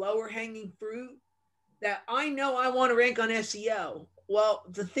me the lower hanging fruit that I know I want to rank on SEO. Well,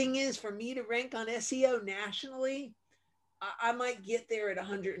 the thing is, for me to rank on SEO nationally, I might get there at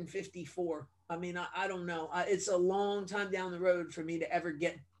 154. I mean, I don't know. It's a long time down the road for me to ever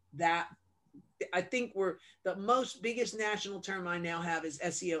get that. I think we're the most biggest national term I now have is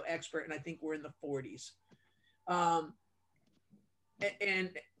SEO expert, and I think we're in the 40s.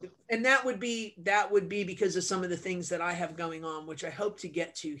 And that would be because of some of the things that I have going on, which I hope to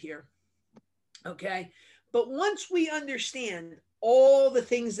get to here. Okay. But once we understand all the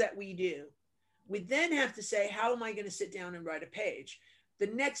things that we do, we then have to say, how am I going to sit down and write a page? The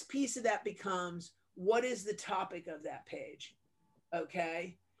next piece of that becomes, what is the topic of that page?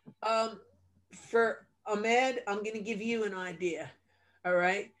 Okay. For Ahmed, I'm going to give you an idea. All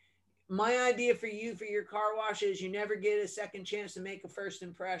right. My idea for you, for your car wash is you never get a second chance to make a first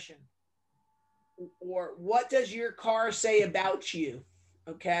impression. Or what does your car say about you?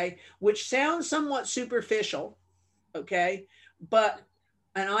 Okay. Which sounds somewhat superficial. Okay. But,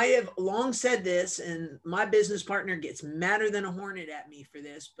 and I have long said this, and my business partner gets madder than a hornet at me for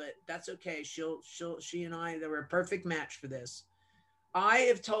this, but that's okay. She and I, they were a perfect match for this. I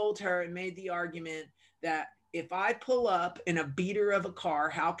have told her and made the argument that if I pull up in a beater of a car,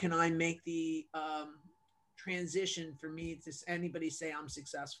 how can I make the transition for me to anybody say I'm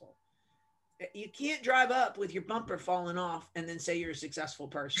successful? You can't drive up with your bumper falling off and then say you're a successful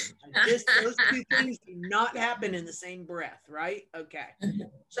person. Those two things do not happen in the same breath, right? Okay.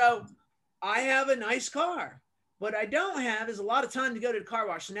 So I have a nice car. What I don't have is a lot of time to go to the car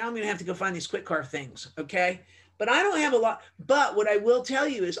wash. So now I'm going to have to go find these quick car things. Okay. But I don't have a lot. But what I will tell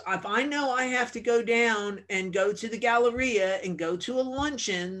you is if I know I have to go down and go to the Galleria and go to a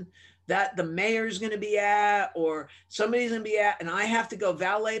luncheon that the mayor's going to be at or somebody's going to be at, and I have to go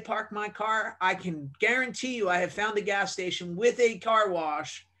valet park my car, I can guarantee you I have found a gas station with a car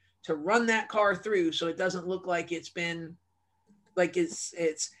wash to run that car through so it doesn't look like it's been, like it's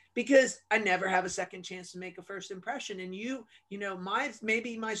because I never have a second chance to make a first impression. And you know,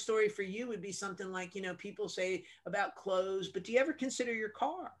 maybe my story for you would be something like, you know, people say about clothes, but do you ever consider your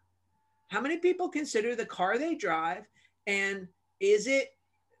car? How many people consider the car they drive? And is it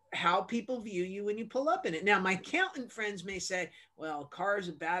how people view you when you pull up in it? Now, my accountant friends may say, well, a car is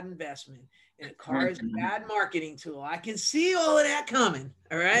a bad investment and a car is a bad marketing tool. I can see all of that coming.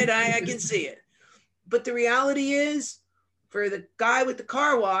 All right. I can see it. But the reality is, for the guy with the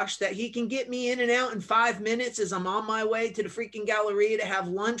car wash, that he can get me in and out in 5 minutes as I'm on my way to the freaking Galleria to have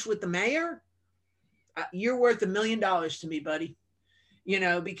lunch with the mayor, you're worth $1 million to me, buddy. You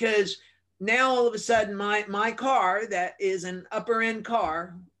know, because now all of a sudden my car that is an upper end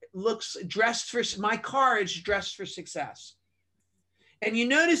car looks dressed for, my car is dressed for success. And you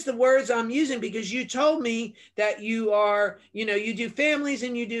notice the words I'm using because you told me that you are, you know, you do families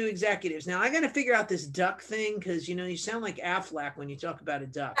and you do executives. Now I got to figure out this duck thing because, you know, you sound like Aflac when you talk about a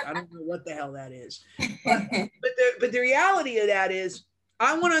duck. I don't know what the hell that is. But the reality of that is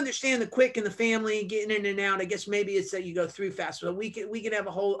I want to understand the quick and the family getting in and out. I guess maybe it's that you go through fast. So we could have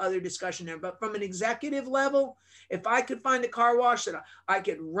a whole other discussion there. But from an executive level, if I could find a car wash that I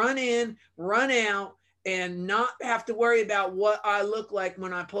could run in, run out, and not have to worry about what I look like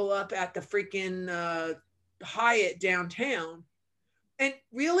when I pull up at the freaking Hyatt downtown. And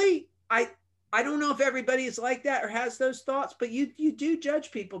really, I don't know if everybody is like that or has those thoughts, but you do judge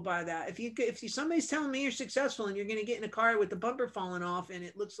people by that. If somebody's telling me you're successful and you're going to get in a car with the bumper falling off and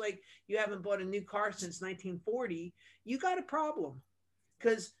it looks like you haven't bought a new car since 1940, you got a problem.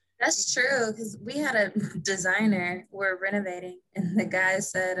 Because that's true. Because we had a designer, we're renovating, and the guy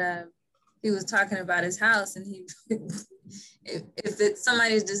said, he was talking about his house, and he, if it's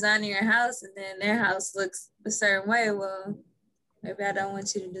somebody's designing your house and then their house looks a certain way, well, Maybe I don't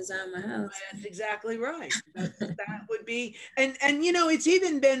want you to design my house. That's exactly right. That would be, and you know, it's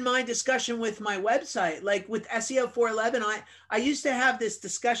even been my discussion with my website, like with SEO 411. I used to have this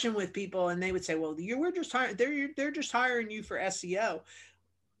discussion with people, and they would say, "Well, we're just hiring. They're just hiring you for SEO.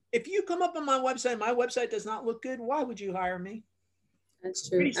 If you come up on my website does not look good. Why would you hire me?" That's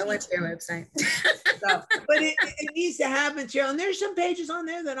true. I went to your website. So, but it needs to have material, and there's some pages on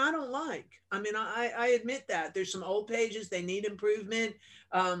there that I don't like. I mean, I admit that there's some old pages, they need improvement.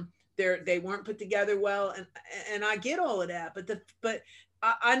 They weren't put together well, and I get all of that. But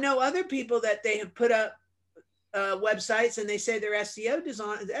I know other people that they have put up websites, and they say they're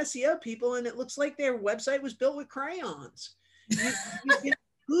SEO people, and it looks like their website was built with crayons.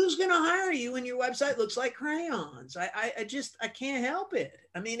 Who's going to hire you when your website looks like crayons? I can't help it.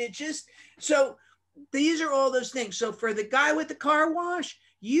 I mean, so these are all those things. So for the guy with the car wash,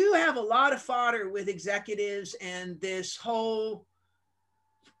 you have a lot of fodder with executives and this whole,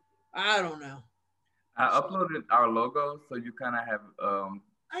 I don't know. I uploaded our logo, so you kind of have.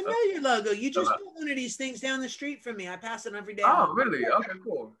 I know your logo. You just put one of these things down the street from me. I pass it every day. Oh, really? Okay,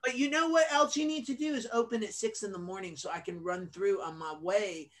 cool. But you know what else you need to do is open at 6 a.m. so I can run through on my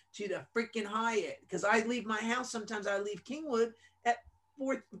way to the freaking Hyatt. Because I leave my house, sometimes I leave Kingwood at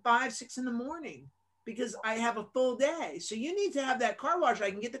 4, 5, 6 in the morning because I have a full day. So you need to have that car wash.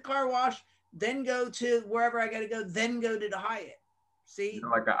 I can get the car wash, then go to wherever I got to go, then go to the Hyatt. See? You're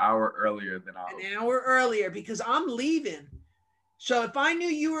like an hour earlier than I was. An hour earlier because I'm leaving. So if I knew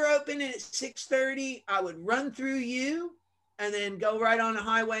you were opening at 6:30, I would run through you and then go right on the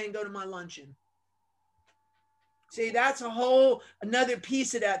highway and go to my luncheon. See, that's another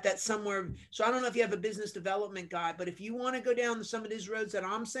piece of that's somewhere. So I don't know if you have a business development guy, but if you want to go down some of these roads that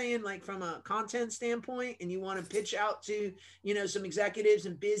I'm saying, like from a content standpoint, and you want to pitch out to, some executives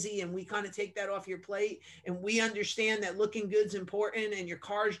and busy, and we kind of take that off your plate, and we understand that looking good's important and your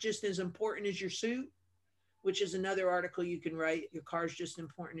car's just as important as your suit, which is another article you can write. Your car's just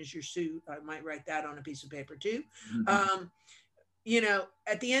important as your suit. I might write that on a piece of paper too. Mm-hmm.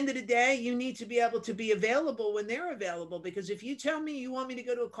 At the end of the day, you need to be able to be available when they're available, because if you tell me you want me to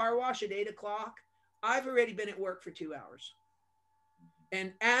go to a car wash at 8 o'clock, I've already been at work for 2 hours.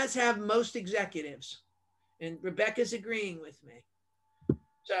 And as have most executives, and Rebecca's agreeing with me.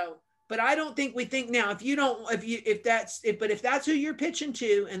 So, but I don't think we think now, if that's who you're pitching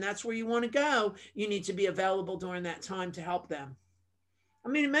to and that's where you want to go, you need to be available during that time to help them. I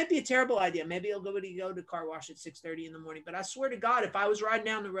mean, it might be a terrible idea. Maybe he'll go to car wash at 6:30 in the morning. But I swear to God, if I was riding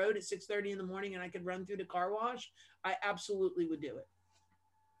down the road at 6:30 in the morning and I could run through the car wash, I absolutely would do it.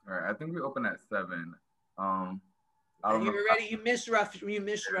 All right. I think we open at 7. You missed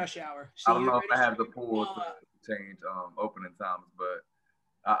rush hour. So I don't know if I have the pool to change opening times, but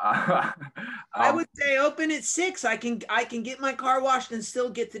I would say open at 6. I can get my car washed and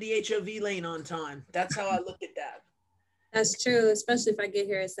still get to the HOV lane on time. That's how I look at that. That's true, especially if I get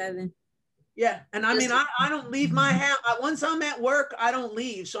here at 7. Yeah, and I mean, I don't leave my house. Once I'm at work, I don't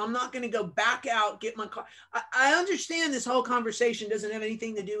leave. So I'm not going to go back out, get my car. I understand this whole conversation doesn't have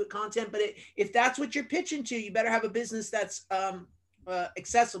anything to do with content, but if that's what you're pitching to, you better have a business that's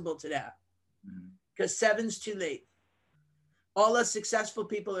accessible to that, because 7's too late. All us successful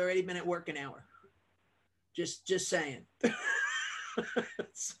people have already been at work an hour. Just saying.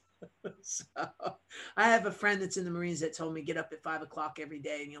 So I have a friend that's in the Marines that told me get up at 5 o'clock every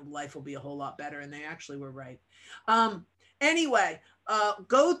day and your life will be a whole lot better. And they actually were right. Anyway,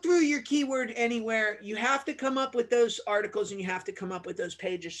 go through your keyword anywhere. You have to come up with those articles and you have to come up with those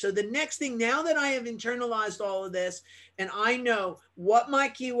pages. So the next thing, now that I have internalized all of this and I know what my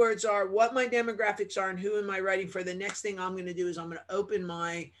keywords are, what my demographics are, and who am I writing for, the next thing I'm going to do is I'm going to open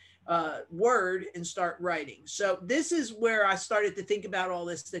my Word and start writing. So this is where I started to think about all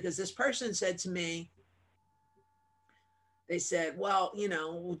this, because this person said to me, they said, well,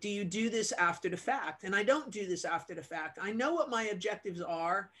 do you do this after the fact? And I don't do this after the fact. I know what my objectives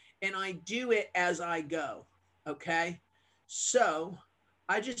are and I do it as I go. Okay. So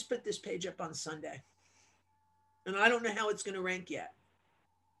I just put this page up on Sunday and I don't know how it's going to rank yet.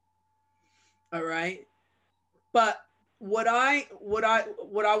 All right. But what I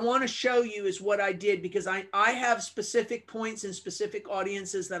want to show you is what I did, because I have specific points and specific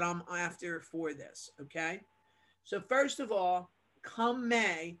audiences that I'm after for this. Okay. So first of all, come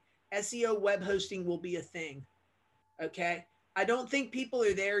May, SEO web hosting will be a thing. Okay. I don't think people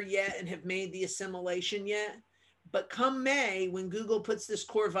are there yet and have made the assimilation yet, but come May, when Google puts this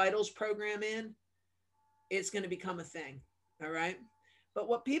Core Vitals program in, it's going to become a thing. All right. But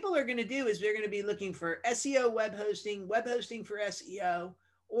what people are going to do is they're going to be looking for SEO web hosting for SEO,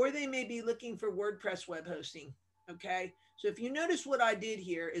 or they may be looking for WordPress web hosting. Okay. So if you notice what I did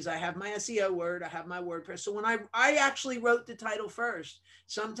here is I have my SEO word, I have my WordPress. So when I actually wrote the title first.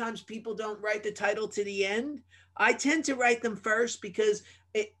 Sometimes people don't write the title to the end. I tend to write them first because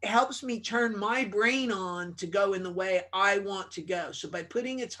it helps me turn my brain on to go in the way I want to go. So by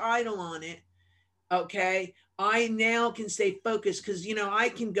putting a title on it, okay, I now can stay focused because, you know, I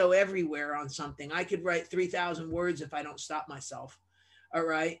can go everywhere on something. I could write 3,000 words if I don't stop myself. All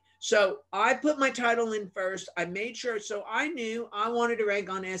right. So I put my title in first. I made sure. So I knew I wanted to rank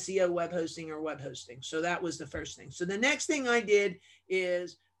on SEO, web hosting, or web hosting. So that was the first thing. So the next thing I did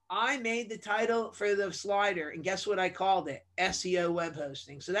is I made the title for the slider. And guess what I called it? SEO web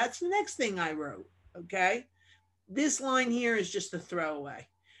hosting. So that's the next thing I wrote. Okay. This line here is just a throwaway.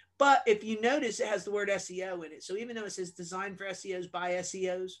 But if you notice, it has the word SEO in it. So even though it says designed for SEOs by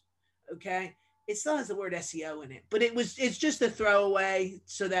SEOs, okay, it still has the word SEO in it, but it's just a throwaway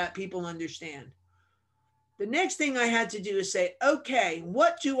so that people understand. The next thing I had to do is say, okay,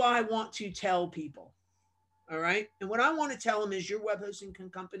 what do I want to tell people? All right. And what I want to tell them is your web hosting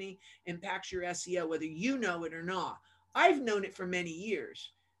company impacts your SEO, whether you know it or not. I've known it for many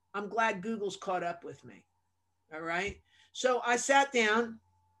years. I'm glad Google's caught up with me. All right. So I sat down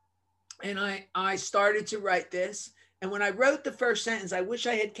and I started to write this. And when I wrote the first sentence, I wish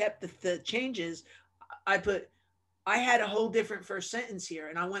I had kept the changes. I had a whole different first sentence here.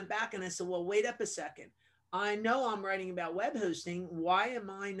 And I went back and I said, well, wait up a second. I know I'm writing about web hosting. Why am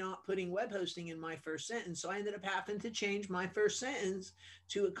I not putting web hosting in my first sentence? So I ended up having to change my first sentence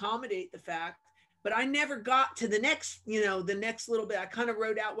to accommodate the fact, but I never got to the next, the next little bit. I kind of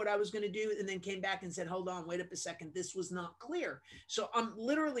wrote out what I was going to do and then came back and said, hold on, wait up a second. This was not clear. So I'm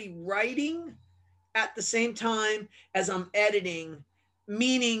literally writing at the same time as I'm editing,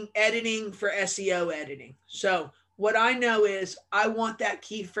 meaning editing for SEO editing. So what I know is I want that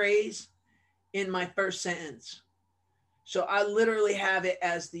key phrase in my first sentence. So I literally have it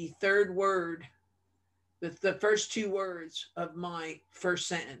as the third word, the first two words of my first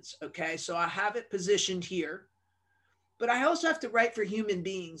sentence. Okay. So I have it positioned here, but I also have to write for human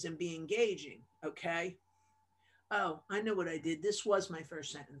beings and be engaging. Okay. Oh, I know what I did. This was my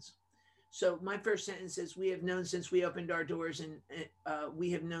first sentence. So my first sentence is, we have known since we opened our doors, and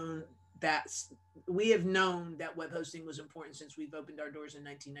we have known that web hosting was important since we've opened our doors in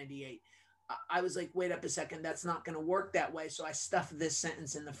 1998. I was like, wait up a second, that's not going to work that way. So I stuffed this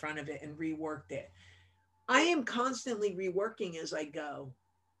sentence in the front of it and reworked it. I am constantly reworking as I go.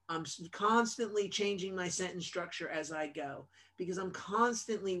 I'm constantly changing my sentence structure as I go, because I'm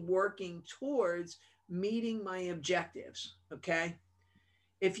constantly working towards meeting my objectives. Okay.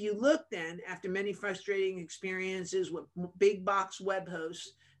 If you look then, after many frustrating experiences with big box web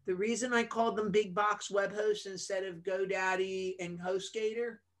hosts, the reason I called them big box web hosts instead of GoDaddy and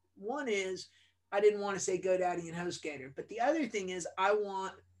HostGator, one is I didn't want to say GoDaddy and HostGator, but the other thing is I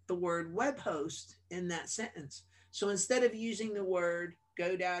want the word web host in that sentence. So instead of using the word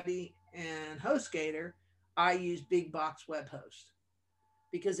GoDaddy and HostGator, I use big box web host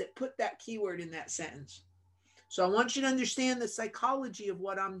because it put that keyword in that sentence. So I want you to understand the psychology of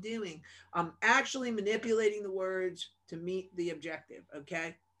what I'm doing. I'm actually manipulating the words to meet the objective,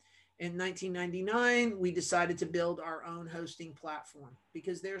 okay? In 1999, we decided to build our own hosting platform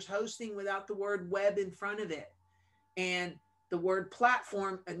because there's hosting without the word web in front of it. And the word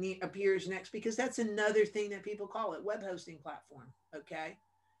platform appears next because that's another thing that people call it, web hosting platform, okay?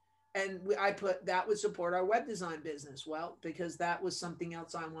 And I put that would support our web design business. Well, because that was something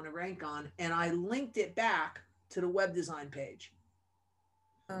else I want to rank on. And I linked it back to the web design page.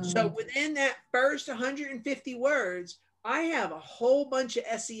 So within that first 150 words, I have a whole bunch of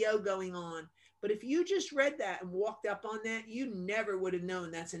SEO going on. But if you just read that and walked up on that, you never would have known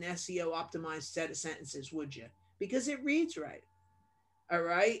that's an SEO optimized set of sentences, would you? Because it reads right. All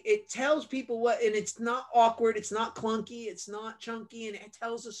right. It tells people what, and it's not awkward. It's not clunky. It's not chunky. And it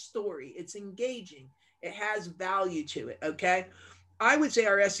tells a story. It's engaging. It has value to it. Okay. I would say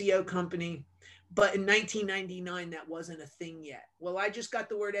our SEO company, but in 1999, that wasn't a thing yet. Well, I just got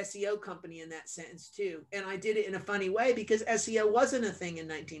the word SEO company in that sentence too. And I did it in a funny way because SEO wasn't a thing in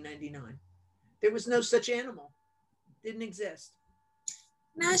 1999. There was no such animal. Didn't exist.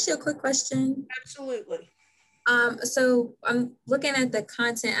 Can I ask you a quick question? Absolutely. So I'm looking at the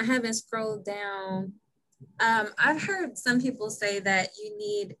content. I haven't scrolled down. I've heard some people say that you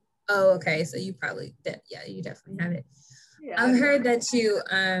need, okay. So you probably, you definitely have it. Yeah, I've heard that you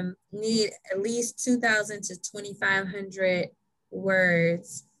need at least 2,000 to 2,500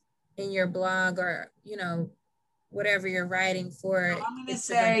 words in your blog or, whatever you're writing for. So I'm going to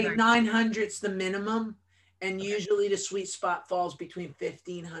say 900's the minimum. And usually the sweet spot falls between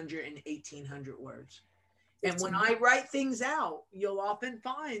 1,500 and 1,800 words. And when I write things out, you'll often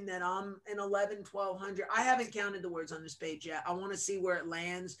find that I'm an 11, 1200. I haven't counted the words on this page yet. I want to see where it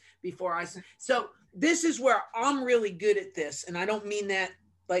lands before I. So this is where I'm really good at this. And I don't mean that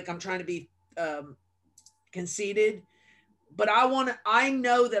like I'm trying to be conceited, but I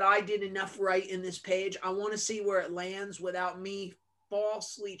know that I did enough right in this page. I want to see where it lands without me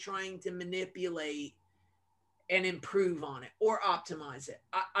falsely trying to manipulate and improve on it or optimize it.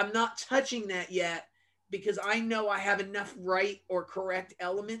 I'm not touching that yet, because I know I have enough right or correct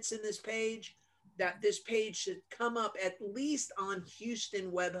elements in this page that this page should come up at least on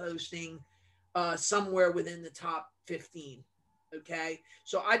Houston web hosting somewhere within the top 15. Okay.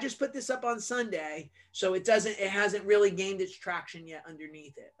 So I just put this up on Sunday. So it hasn't really gained its traction yet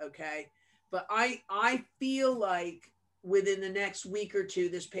underneath it. Okay. But I feel like within the next week or two,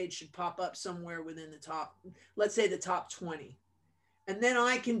 this page should pop up somewhere within the top, let's say the top 20. And then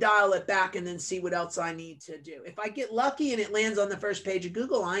I can dial it back and then see what else I need to do. If I get lucky and it lands on the first page of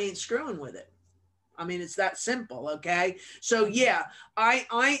Google, I ain't screwing with it. I mean, it's that simple. Okay. So yeah,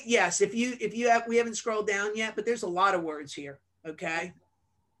 yes, we haven't scrolled down yet, but there's a lot of words here. Okay.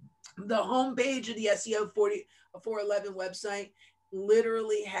 The homepage of the SEO 411 website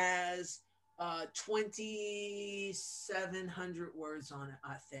literally has 2,700 words on it,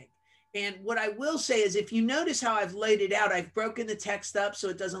 I think. And what I will say is, if you notice how I've laid it out, I've broken the text up so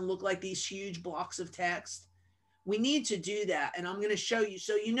it doesn't look like these huge blocks of text. We need to do that. And I'm going to show you.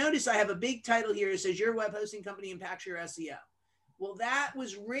 So you notice I have a big title here. It says your web hosting company impacts your SEO. Well, that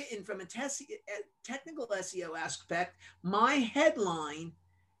was written from a technical SEO aspect. My headline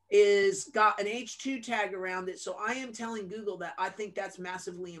is got an H2 tag around it. So I am telling Google that I think that's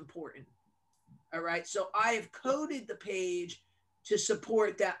massively important. All right. So I have coded the page to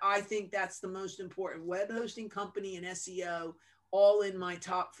support that. I think that's the most important web hosting company and SEO, all in my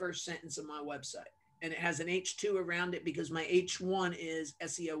top first sentence of my website. And it has an H2 around it because my H1 is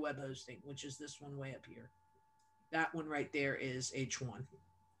SEO web hosting, which is this one way up here. That one right there is H1.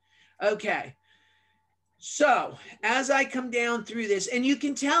 Okay. So as I come down through this, and you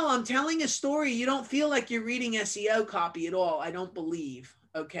can tell I'm telling a story, you don't feel like you're reading SEO copy at all. I don't believe.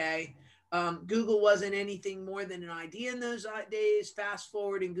 Okay. Google wasn't anything more than an idea in those days. Fast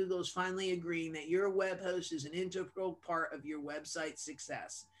forward, and Google is finally agreeing that your web host is an integral part of your website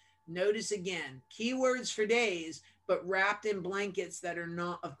success. Notice again, keywords for days, but wrapped in blankets that are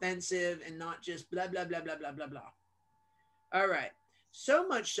not offensive and not just blah, blah, blah, blah, blah, blah, blah. All right. So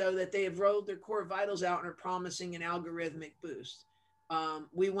much so that they have rolled their core vitals out and are promising an algorithmic boost.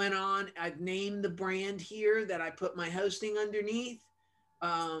 We went on, I've named the brand here that I put my hosting underneath.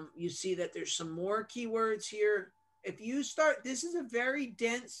 You see that there's some more keywords here. If you start, this is a very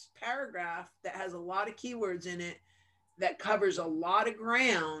dense paragraph that has a lot of keywords in it that covers a lot of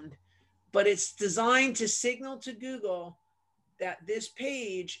ground, but it's designed to signal to Google that this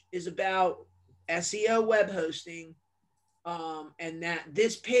page is about SEO web hosting, and that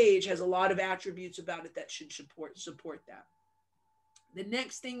this page has a lot of attributes about it that should support that. The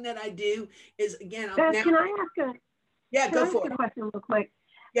next thing that I do is, again, can I ask a question real quick?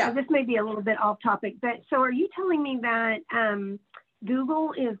 Yeah. This may be a little bit off topic, but so are you telling me that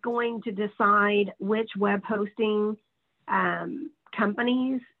Google is going to decide which web hosting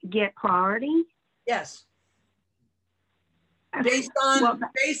companies get priority? Yes. Based on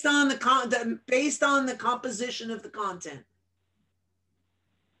the composition of the content.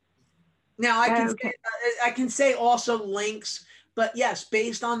 Now I can say also links, but yes,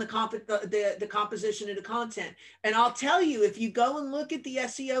 based on the composition of the content. And I'll tell you, if you go and look at the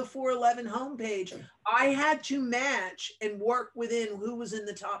SEO 411 homepage, I had to match and work within who was in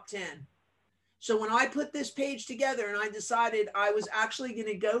the top 10. So when I put this page together and I decided I was actually going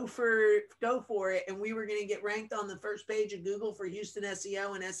to go for it, and we were going to get ranked on the first page of Google for Houston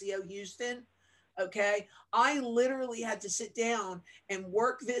SEO and SEO Houston, okay, I literally had to sit down and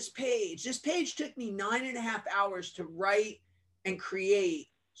work this page. This page took me 9.5 hours to write and create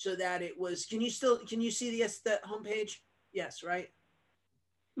so that it was, can you see the homepage? Yes, right?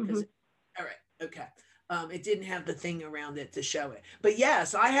 Mm-hmm. All right, okay. It didn't have the thing around it to show it, but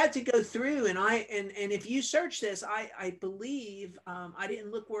yes, I had to go through, and if you search this, I believe, I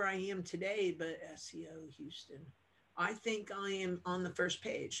didn't look where I am today, but SEO Houston, I think I am on the first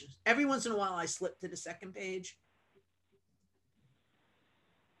page. Every once in a while I slip to the second page.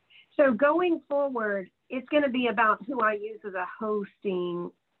 So going forward, it's going to be about who I use as a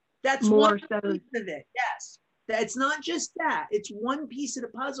hosting. That's more so piece of it. Yes. It's not just that. It's one piece of the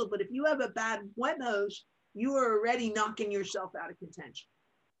puzzle. But if you have a bad web host, you are already knocking yourself out of contention.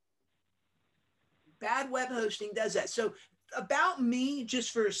 Bad web hosting does that. So about me,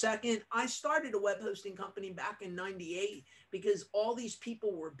 just for a second, I started a web hosting company back in '98 because all these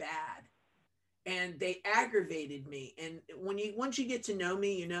people were bad and they aggravated me. And once you get to know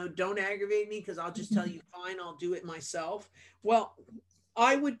me, you know, don't aggravate me because I'll just tell you, fine, I'll do it myself. Well,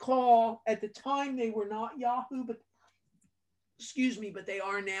 I would call, at the time they were not Yahoo, but excuse me, but they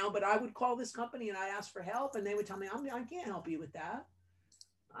are now. But I would call this company and I ask for help, and they would tell me, I can't help you with that.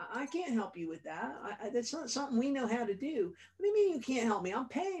 I can't help you with that. That's not something we know how to do. What do you mean you can't help me? I'm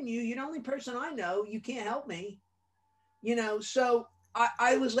paying you. You're the only person I know. You can't help me. You know, so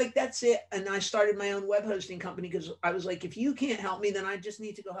I was like, that's it. And I started my own web hosting company because I was like, if you can't help me, then I just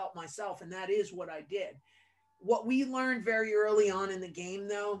need to go help myself. And that is what I did. What we learned very early on in the game,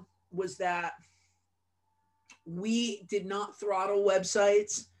 though, was that we did not throttle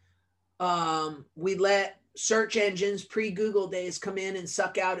websites. We let search engines pre-Google days come in and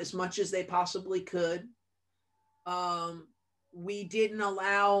suck out as much as they possibly could. We didn't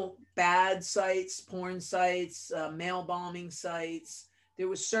allow bad sites, porn sites, mail bombing sites. There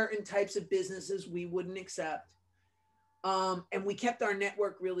was certain types of businesses we wouldn't accept. And we kept our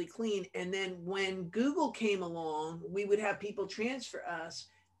network really clean. And then when Google came along, we would have people transfer us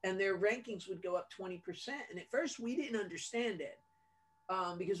and their rankings would go up 20%. And at first we didn't understand it.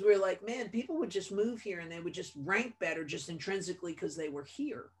 Because we were like, man, people would just move here and they would just rank better just intrinsically because they were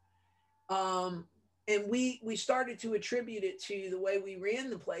here. And we started to attribute it to the way we ran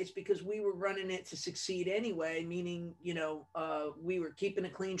the place because we were running it to succeed anyway, meaning, you know, we were keeping a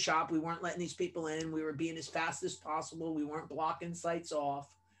clean shop. We weren't letting these people in. We were being as fast as possible. We weren't blocking sites off.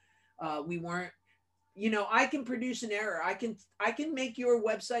 We weren't, you know, I can produce an error. I can make your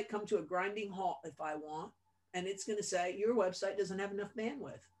website come to a grinding halt if I want. And it's going to say your website doesn't have enough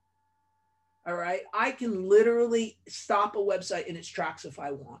bandwidth. All right. I can literally stop a website in its tracks if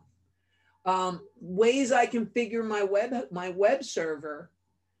I want. Ways I configure my web server.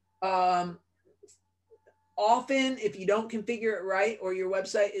 Often, if you don't configure it right or your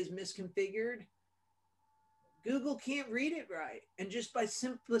website is misconfigured, Google can't read it right. And just by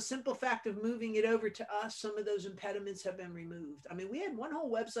the simple fact of moving it over to us, some of those impediments have been removed. I mean, we had one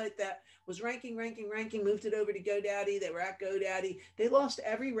whole website that was ranking, moved it over to GoDaddy. They were at GoDaddy. They lost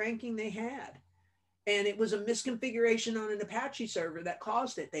every ranking they had. And it was a misconfiguration on an Apache server that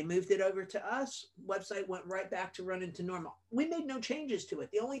caused it. They moved it over to us. Website went right back to running to normal. We made no changes to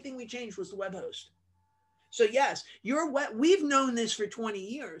it. The only thing we changed was the web host. So yes, we've known this for 20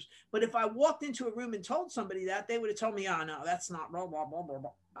 years, but if I walked into a room and told somebody that, they would have told me, oh no, that's not blah, blah, blah, blah,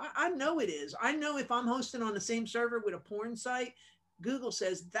 blah. I know it is. I know if I'm hosting on the same server with a porn site, Google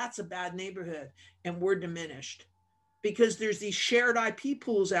says that's a bad neighborhood and we're diminished because there's these shared IP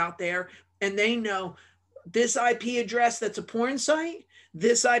pools out there and they know this IP address that's a porn site,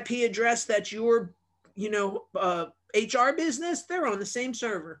 this IP address that's your, HR business, they're on the same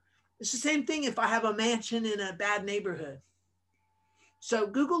server. It's the same thing if I have a mansion in a bad neighborhood. So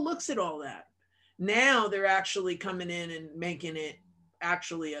Google looks at all that. Now they're actually coming in and making it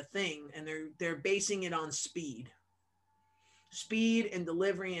actually a thing, and they're basing it on speed and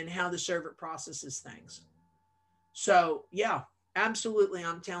delivery and how the server processes things. So yeah, absolutely.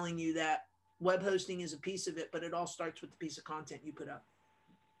 I'm telling you that web hosting is a piece of it, but it all starts with the piece of content you put up.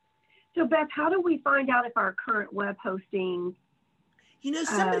 So Beth, how do we find out if our current web hosting?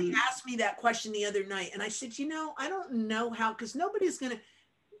 Somebody asked me that question the other night and I said, I don't know how, because nobody's going to,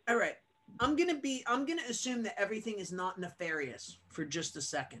 all right, I'm going to assume that everything is not nefarious for just a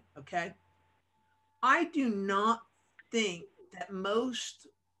second. Okay. I do not think that most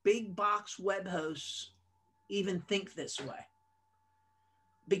big box web hosts even think this way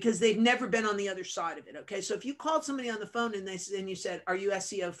because they've never been on the other side of it. Okay. So if you called somebody on the phone and you said, are you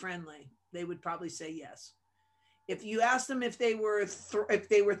SEO friendly? They would probably say yes. If you ask them if they were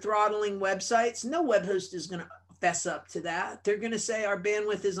throttling websites, no web host is going to fess up to that. They're going to say our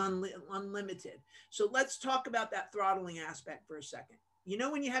bandwidth is unlimited. So let's talk about that throttling aspect for a second.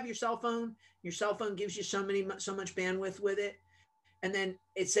 When you have your cell phone gives you so much bandwidth with it, and then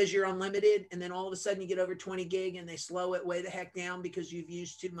it says you're unlimited, and then all of a sudden you get over 20 gig and they slow it way the heck down because you've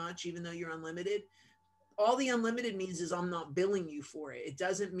used too much, even though you're unlimited. All the unlimited means is I'm not billing you for it. It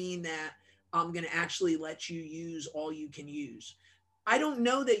doesn't mean that I'm going to actually let you use all you can use. I don't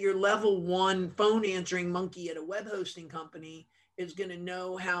know that your level 1 phone answering monkey at a web hosting company is going to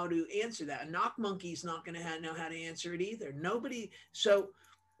know how to answer that. A knock monkey's not going to know how to answer it either. Nobody. So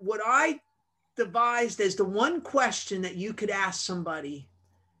what I devised as the one question that you could ask somebody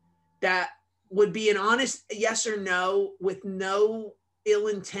that would be an honest yes or no with no ill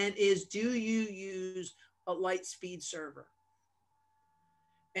intent is, do you use a light speed server?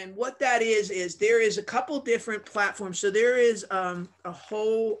 And what that is there is a couple different platforms. So there is a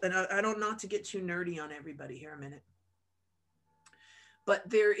whole, and I don't, not to get too nerdy on everybody here a minute, but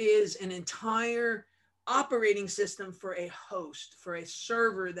there is an entire operating system for a host, for a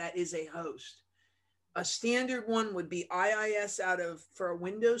server that is a host. A standard one would be IIS for a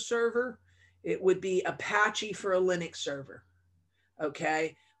Windows server. It would be Apache for a Linux server.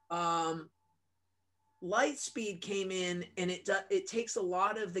 Okay. Lightspeed came in and it takes a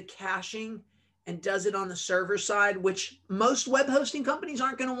lot of the caching and does it on the server side, which most web hosting companies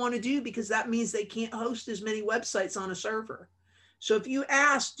aren't going to want to do, because that means they can't host as many websites on a server. So if you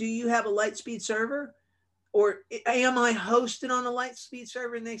ask, do you have a Lightspeed server, or am I hosted on a Lightspeed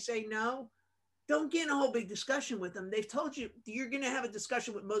server, and they say no, don't get in a whole big discussion with them. They've told you you're going to have a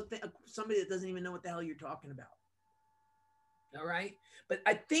discussion with somebody that doesn't even know what the hell you're talking about. All right. But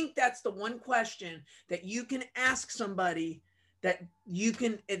I think that's the one question that you can ask somebody that you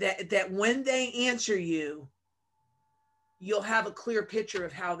can, that when they answer you, you'll have a clear picture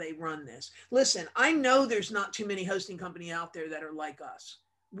of how they run this. Listen, I know there's not too many hosting companies out there that are like us.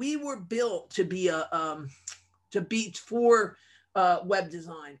 We were built to be for web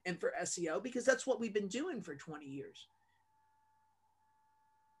design and for SEO, because that's what we've been doing for 20 years.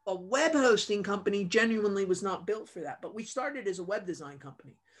 A web hosting company genuinely was not built for that, but we started as a web design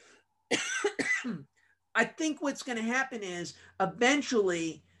company. I think what's going to happen is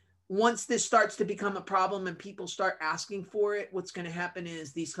eventually, once this starts to become a problem and people start asking for it, what's going to happen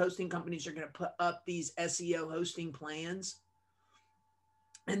is these hosting companies are going to put up these SEO hosting plans.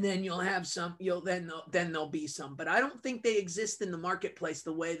 And then you'll have some, then there'll be some, but I don't think they exist in the marketplace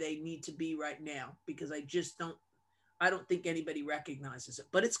the way they need to be right now, because I don't think anybody recognizes it,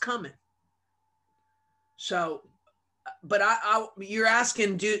 but it's coming. So, but you're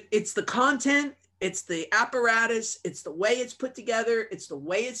asking, it's the content, it's the apparatus, it's the way it's put together, it's the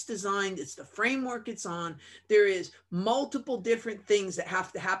way it's designed, it's the framework it's on. There is multiple different things that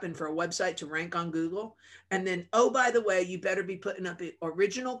have to happen for a website to rank on Google. And then, oh, by the way, you better be putting up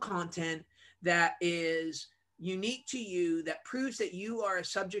original content that is unique to you, that proves that you are a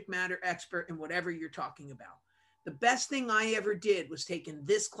subject matter expert in whatever you're talking about. The best thing I ever did was taking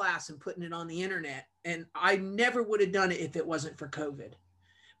this class and putting it on the internet. And I never would have done it if it wasn't for COVID.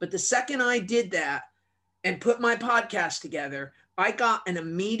 But the second I did that and put my podcast together, I got an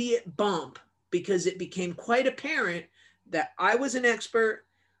immediate bump, because it became quite apparent that I was an expert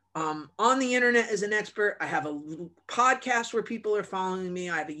on the internet as an expert. I have a podcast where people are following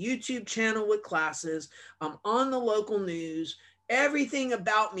me. I have a YouTube channel with classes. I'm on the local news. Everything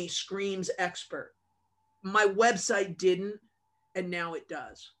about me screams expert. My website didn't, and now it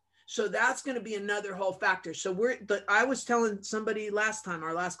does. So that's going to be another whole factor. So I was telling somebody last time,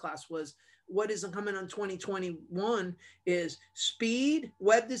 our last class was, what is coming on 2021 is speed,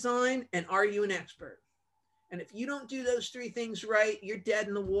 web design, and are you an expert? And if you don't do those three things right, you're dead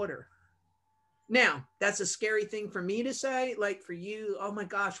in the water. Now, that's a scary thing for me to say, like for you, oh my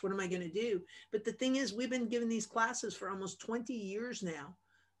gosh, what am I going to do? But the thing is, we've been giving these classes for almost 20 years now.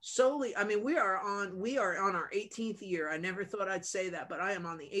 Solely, I mean, we are on our 18th year. I never thought I'd say that, but I am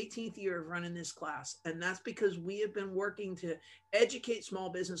on the 18th year of running this class. And that's because we have been working to educate small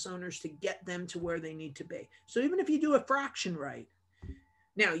business owners to get them to where they need to be. So even if you do a fraction right,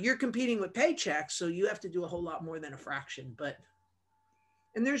 now you're competing with Paychex, so you have to do a whole lot more than a fraction,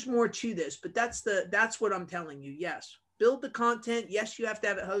 and there's more to this, but that's what I'm telling you. Yes, build the content. Yes, you have to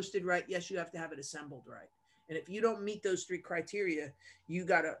have it hosted right. Yes, you have to have it assembled right. And if you don't meet those three criteria, you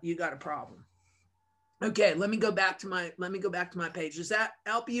got a problem. Okay, let me go back to my page. Does that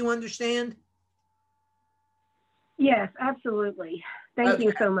help you understand? Yes, absolutely. Thank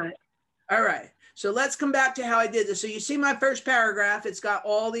you so much. All right. So let's come back to how I did this. So you see my first paragraph, it's got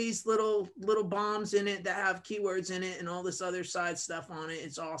all these little bombs in it that have keywords in it and all this other side stuff on it.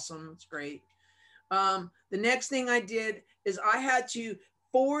 It's awesome. It's great. The next thing I did is I had to,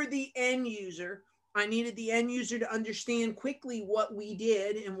 for the end user, I needed the end user to understand quickly what we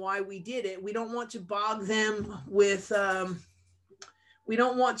did and why we did it. We don't want to bog them with, we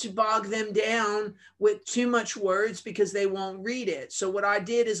don't want to bog them down with too much words because they won't read it. So what I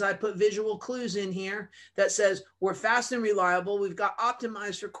did is I put visual clues in here that says we're fast and reliable. We've got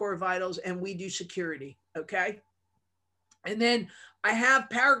optimized for core vitals and we do security. Okay. And then I have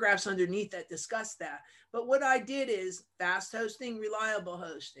paragraphs underneath that discuss that. But what I did is fast hosting, reliable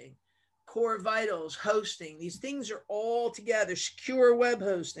hosting, core vitals, hosting. These things are all together. Secure web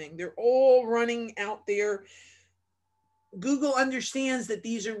hosting. They're all running out there. Google understands that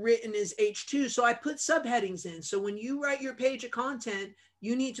these are written as H2. So I put subheadings in. So when you write your page of content,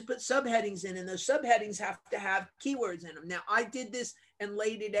 you need to put subheadings in, and those subheadings have to have keywords in them. Now, I did this and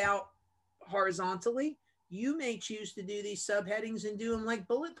laid it out horizontally. You may choose to do these subheadings and do them like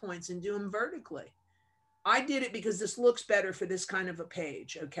bullet points and do them vertically. I did it because this looks better for this kind of a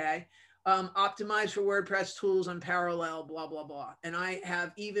page, okay? Optimize for WordPress tools on Parallel, blah, blah, blah. And I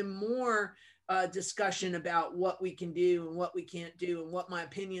have even more discussion about what we can do and what we can't do and what my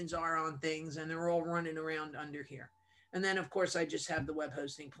opinions are on things. And they're all running around under here. And then, of course, I just have the web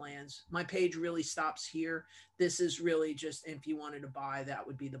hosting plans. My page really stops here. This is really just, if you wanted to buy, that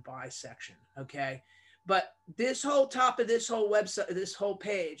would be the buy section, okay? But this whole top of this whole website, this whole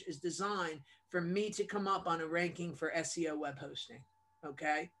page is designed for me to come up on a ranking for SEO web hosting,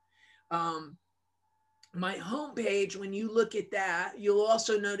 okay? My homepage, when you look at that, you'll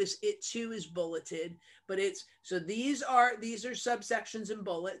also notice it too is bulleted, but it's, so these are subsections and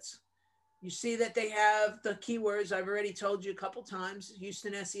bullets. You see that they have the keywords. I've already told you a couple times,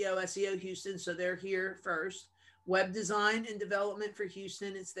 Houston SEO, SEO Houston. So they're here first. Web design and development for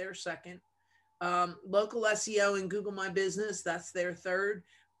Houston, it's their second. Local SEO and Google My Business, that's their third.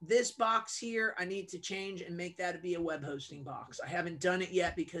 This box here, I need to change and make that be a web hosting box. I haven't done it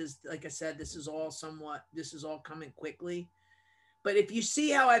yet because, like I said, this is all coming quickly. But if you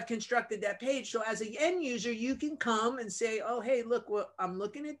see how I've constructed that page, so as an end user, you can come and say, oh, hey, look, I'm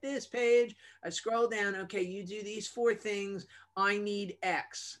looking at this page. I scroll down. Okay, you do these 4 things. I need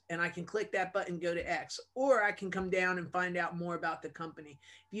X. And I can click that button, go to X. Or I can come down and find out more about the company.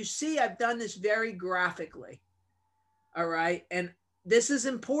 You see, I've done this very graphically. All right. And this is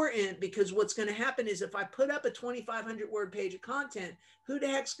important because what's going to happen is if I put up a 2,500 word page of content, who the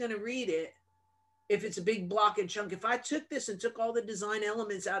heck's going to read it? If it's a big block and chunk, if I took this and took all the design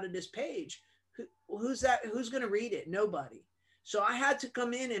elements out of this page, who's going to read it? Nobody. So I had to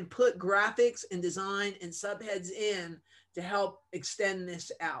come in and put graphics and design and subheads in to help extend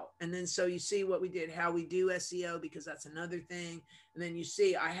this out. And then, so you see what we did, how we do SEO, because that's another thing. And then you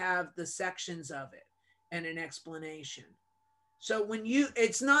see, I have the sections of it and an explanation. So when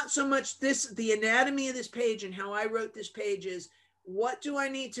it's not so much the anatomy of this page and how I wrote this page is, what do I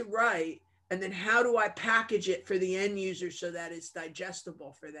need to write? And then how do I package it for the end user so that it's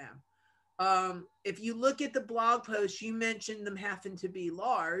digestible for them? If you look at the blog post, you mentioned them having to be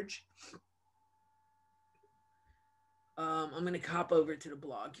large. I'm going to hop over to the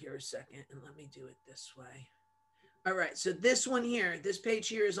blog here a second and let me do it this way. All right. So this one here, this page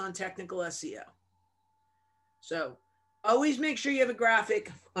here is on technical SEO. So always make sure you have a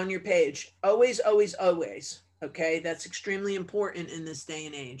graphic on your page. Always, always, always. Okay. That's extremely important in this day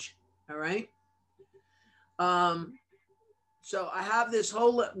and age. All right. So I have this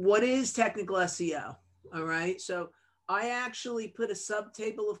whole, what is technical SEO? All right. So I actually put a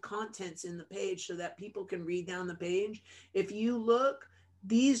subtable of contents in the page so that people can read down the page. If you look,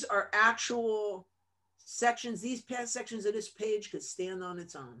 these are actual sections. These past sections of this page could stand on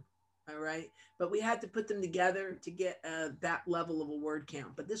its own. All right. But we had to put them together to get that level of a word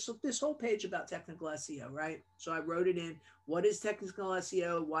count. But this whole page about technical SEO, right? So I wrote it in. What is technical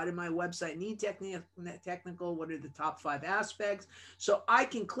SEO? Why did my website need technical? What are the top 5 aspects? So I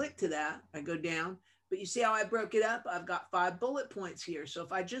can click to that. I go down. But you see how I broke it up? I've got 5 bullet points here. So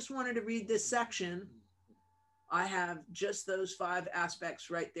if I just wanted to read this section, I have just those 5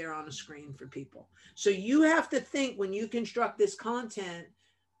 aspects right there on the screen for people. So you have to think when you construct this content,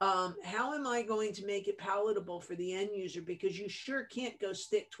 how am I going to make it palatable for the end user? Because you sure can't go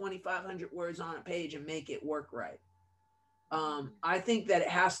stick 2,500 words on a page and make it work right. I think that it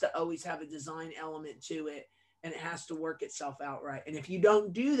has to always have a design element to it and it has to work itself out right. And if you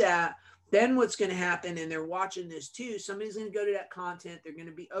don't do that, then what's going to happen, and they're watching this too, somebody's going to go to that content, they're going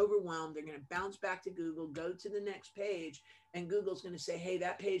to be overwhelmed, they're going to bounce back to Google, go to the next page, and Google's going to say, hey,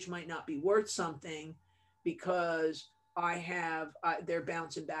 that page might not be worth something because they're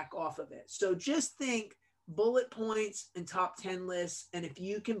bouncing back off of it. So just think bullet points and top 10 lists. And if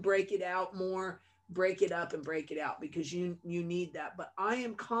you can break it out more, break it up and break it out because you need that. But I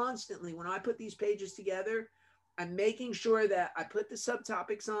am constantly, when I put these pages together, I'm making sure that I put the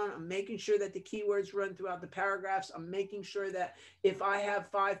subtopics on. I'm making sure that the keywords run throughout the paragraphs. I'm making sure that if I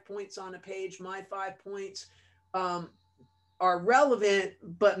have 5 points on a page, my 5 points are relevant,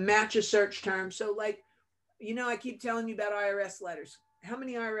 but match a search term. So like, you know, I keep telling you about IRS letters. How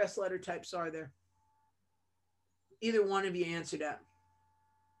many IRS letter types are there? Either one of you answer that.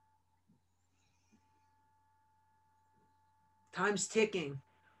 Time's ticking.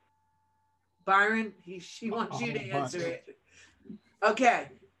 Byron, she wants you to answer it. Okay.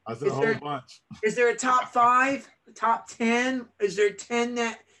 I said a whole bunch. Is there a top 5, top 10? Is there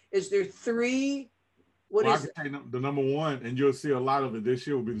 10 is there 3 What Well, is I it? can take the number one, and you'll see a lot of it this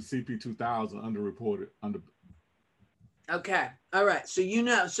year will be the CP2000 underreported. Okay. All right. So you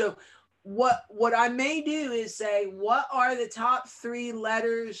know. So what I may do is say, what are the top 3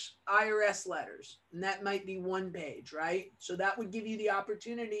 letters, IRS letters? And that might be one page, right? So that would give you the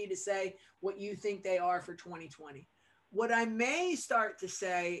opportunity to say what you think they are for 2020. What I may start to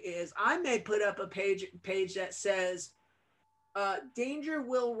say is I may put up a page that says, Danger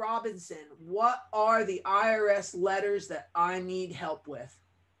Will Robinson, what are the IRS letters that I need help with?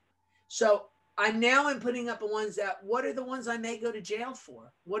 So I now am putting up the ones that, what are the ones I may go to jail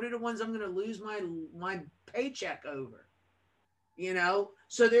for? What are the ones I'm going to lose my paycheck over? You know,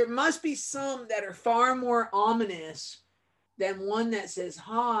 so there must be some that are far more ominous than one that says,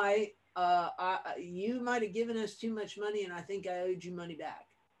 hi, you might have given us too much money and I think I owed you money back.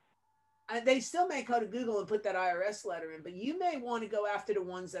 They still may go to Google and put that IRS letter in, but you may want to go after the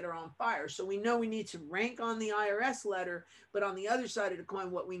ones that are on fire. So we know we need to rank on the IRS letter, but on the other side of the coin,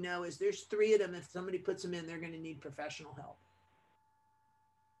 what we know is there's 3 of them. If somebody puts them in, they're going to need professional help.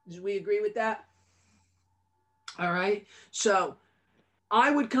 Do we agree with that? All right. So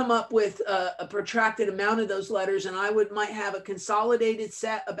I would come up with a protracted amount of those letters, and I might have a consolidated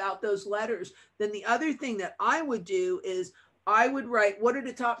set about those letters. Then the other thing that I would do is I would write, what are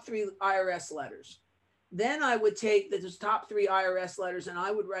the top 3 IRS letters? Then I would take those top 3 IRS letters and I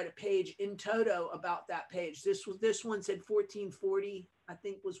would write a page in toto about that page. This one said 1440, I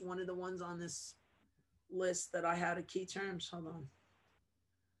think was one of the ones on this list that I had of key terms. Hold on.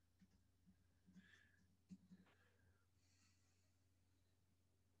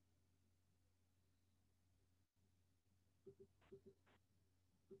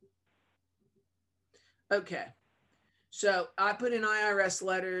 Okay. So I put in IRS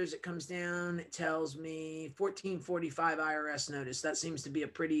letters, it comes down, it tells me 1445 IRS notice. That seems to be a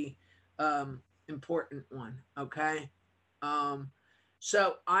pretty important one, okay?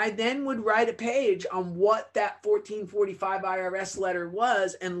 So I then would write a page on what that 1445 IRS letter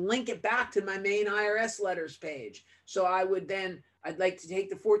was and link it back to my main IRS letters page. So I'd like to take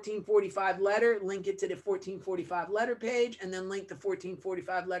the 1445 letter, link it to the 1445 letter page, and then link the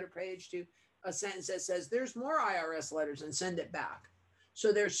 1445 letter page to a sentence that says there's more IRS letters and send it back.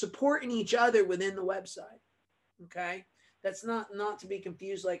 So they're supporting each other within the website. Okay. That's not to be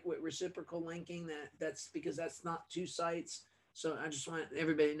confused like with reciprocal linking. That's because that's not 2 sites. So I just want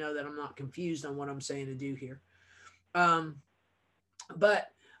everybody to know that I'm not confused on what I'm saying to do here.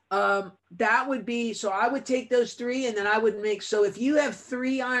 That would be, so I would take those 3 and then I would make, so if you have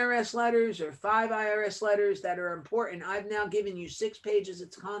 3 IRS letters or 5 IRS letters that are important, I've now given you 6 pages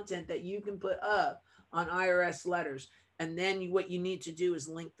of content that you can put up on IRS letters. And then what you need to do is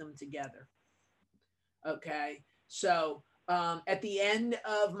link them together. Okay. So at the end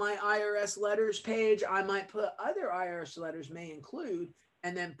of my IRS letters page, I might put other IRS letters may include,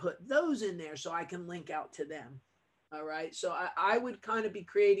 and then put those in there so I can link out to them. All right. So I would kind of be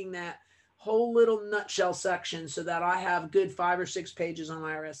creating that whole little nutshell section so that I have good 5 or 6 pages on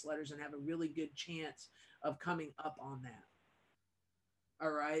IRS letters and have a really good chance of coming up on that.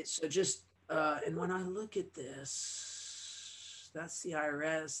 All right. So just, and when I look at this, that's the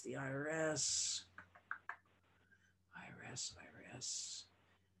IRS.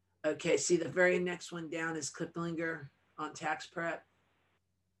 Okay. See, the very next one down is Kiplinger on tax prep.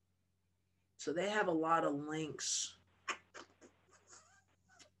 So they have a lot of links.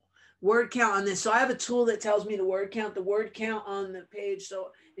 Word count on this. So I have a tool that tells me the word count on the page.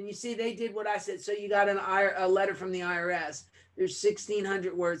 So, and you see, they did what I said. So you got a letter from the IRS. There's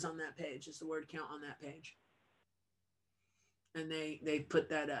 1,600 words on that page. It's the word count on that page. And they put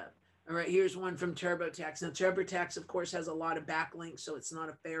that up. All right, here's one from TurboTax. Now, TurboTax, of course, has a lot of backlinks, so it's not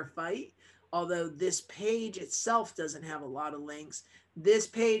a fair fight. Although this page itself doesn't have a lot of links. This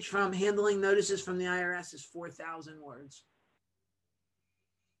page from handling notices from the IRS is 4,000 words.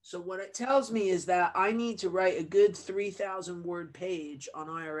 So what it tells me is that I need to write a good 3,000 word page on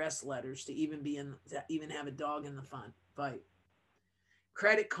IRS letters to even have a dog in the fight.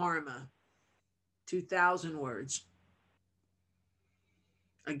 Credit Karma, 2,000 words.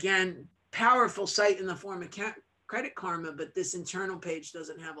 Again, powerful site in the form of Credit Karma, but this internal page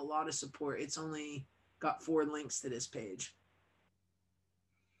doesn't have a lot of support. It's only got 4 links to this page.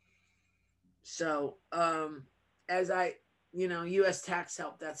 So US Tax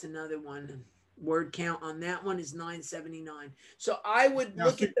Help, that's another one. Word count on that one is 979. So I would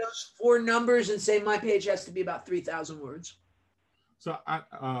look at those 4 numbers and say my page has to be about 3,000 words. So I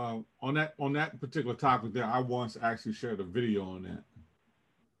on that particular topic there, I once actually shared a video on that.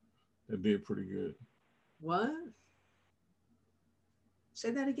 That did pretty good. What?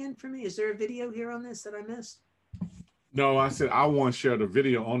 Say that again for me. Is there a video here on this that I missed? No, I said I want to share the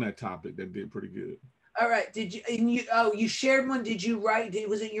video on that topic that did pretty good. All right. Did you, and you, oh, you shared one. Did you write,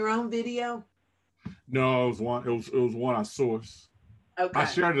 was it your own video? No, it was one. It was one I sourced. Okay. I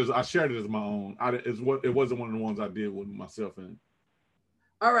shared it as my own. It wasn't one of the ones I did with myself in.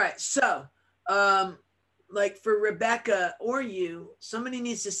 All right. So, like for Rebecca or you, somebody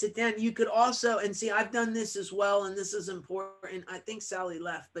needs to sit down. You could also, and see, I've done this as well, and this is important. I think Sally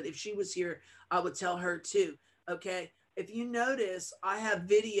left, but if she was here, I would tell her too. Okay. If you notice, I have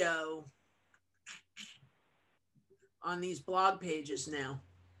video on these blog pages now.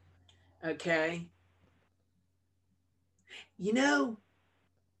 Okay. You know,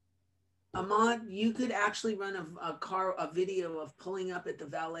 Ahmad, you could actually run a video of pulling up at the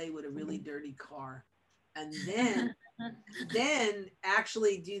valet with a really dirty car. And then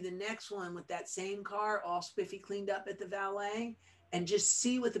actually do the next one with that same car, all spiffy cleaned up at the valet, and just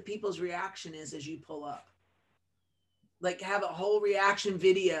see what the people's reaction is as you pull up. Like have a whole reaction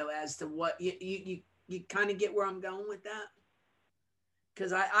video as to what you kind of get where I'm going with that.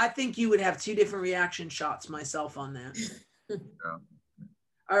 Because I think you would have two different reaction shots myself on that. Yeah.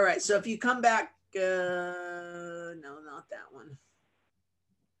 All right. So if you come back, no, not that one.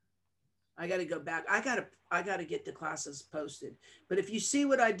 I got to go back. I got to get the classes posted. But if you see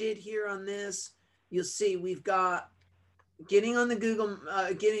what I did here on this, you'll see we've got getting on the Google,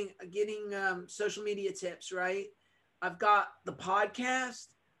 getting social media tips, right? I've got the podcast.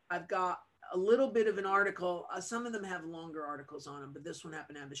 I've got a little bit of an article. Some of them have longer articles on them, but this one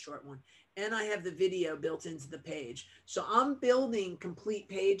happened to have a short one. And I have the video built into the page. So I'm building complete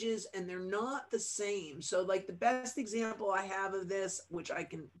pages and they're not the same. So like the best example I have of this, which I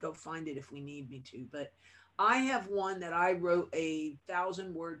can go find it if we need me to, but I have one that I wrote a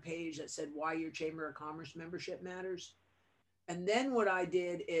 1,000-word page that said why your Chamber of Commerce membership matters. And then what I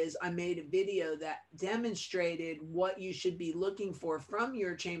did is I made a video that demonstrated what you should be looking for from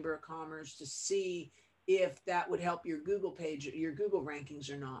your Chamber of Commerce to see if that would help your Google page, your Google rankings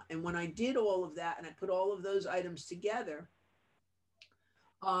or not. And when I did all of that and I put all of those items together,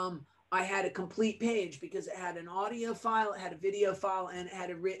 I had a complete page because it had an audio file, it had a video file, and it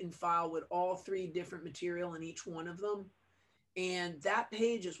had a written file with all 3 different material in each one of them. And that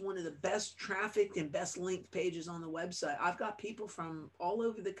page is one of the best trafficked and best linked pages on the website. I've got people from all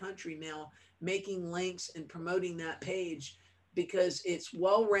over the country now making links and promoting that page because it's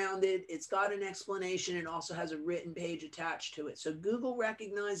well-rounded. It's got an explanation. It also has a written page attached to it. So Google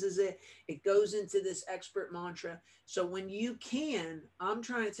recognizes it. It goes into this expert mantra. So when you can, I'm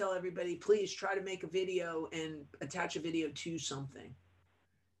trying to tell everybody, please try to make a video and attach a video to something.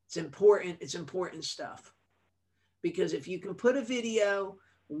 It's important. It's important stuff. Because if you can put a video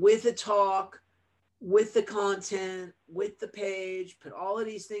with a talk, with the content, with the page, put all of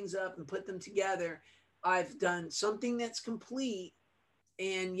these things up and put them together, I've done something that's complete,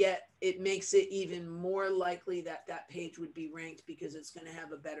 and yet it makes it even more likely that that page would be ranked because it's going to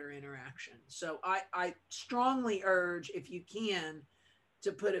have a better interaction. So I strongly urge, if you can,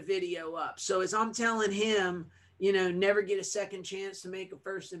 to put a video up. So as I'm telling him, you know, never get a second chance to make a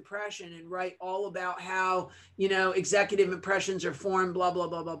first impression and write all about how, you know, executive impressions are formed, blah, blah,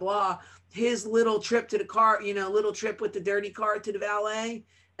 blah, blah, blah. His little trip to the car, you know, little trip with the dirty car to the valet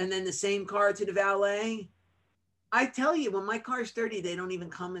and then the same car to the valet. I tell you, when my car's dirty, they don't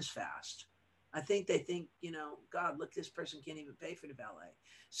even come as fast. I think they think, you know, God, look, this person can't even pay for the valet.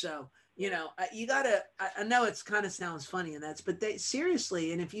 So, you know, you gotta, I know it's kind of sounds funny and that's, but they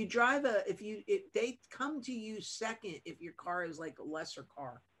seriously, and if you drive if they come to you second, if your car is like a lesser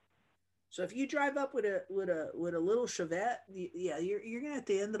car. So if you drive up with a little Chevette, yeah, you're gonna at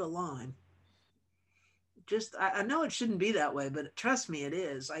the end of the line. Just, I know it shouldn't be that way, but trust me, it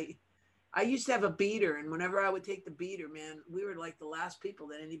is. I used to have a beater, and whenever I would take the beater, man, we were like the last people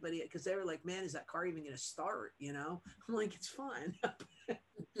that anybody, because they were like, man, is that car even going to start? You know, I'm like, it's fine.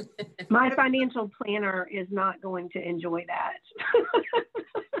 My financial planner is not going to enjoy that.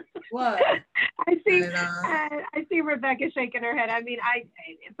 What? I see Rebecca shaking her head. I mean,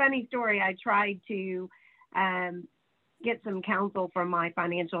 funny story. I tried to get some counsel from my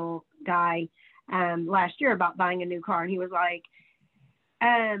financial guy last year about buying a new car, and he was like,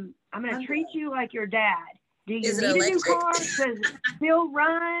 I'm going to treat you like your dad. Do you need a new car? Does it still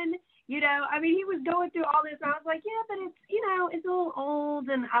run? You know, I mean, he was going through all this. And I was like, yeah, but it's, you know, it's a little old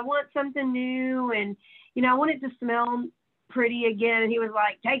and I want something new. And, you know, I want it to smell pretty again. And he was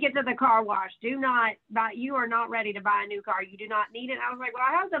like, take it to the car wash. Do not buy. You are not ready to buy a new car. You do not need it. I was like, well,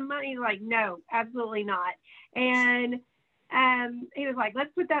 I have the money. He's like, no, absolutely not. And he was like,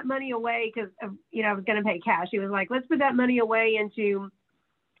 let's put that money away because, you know, I was going to pay cash. He was like, let's put that money away into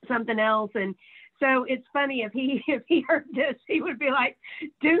something else. And so it's funny, if he heard this, he would be like,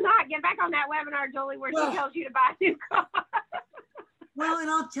 do not get back on that webinar, Julie, where she tells you to buy a new car. Well, and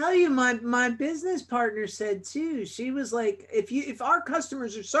I'll tell you, my business partner said too, she was like, if our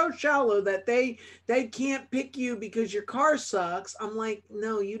customers are so shallow that they can't pick you because your car sucks, I'm like,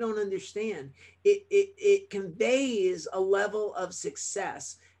 no, you don't understand. It conveys a level of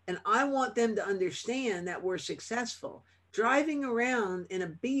success. And I want them to understand that we're successful. Driving around in a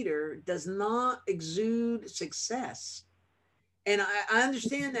beater does not exude success. And I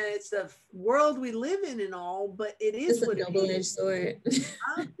understand that it's the world we live in and all, but it is It's what a double-edged it is. sword.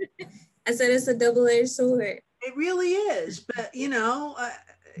 Huh? I said it's a double-edged sword. It really is, but you know,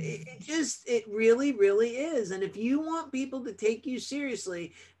 it really, really is. And if you want people to take you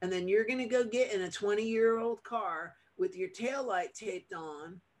seriously, and then you're going to go get in a 20-year-old car with your taillight taped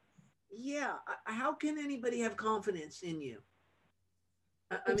on, yeah, how can anybody have confidence in you?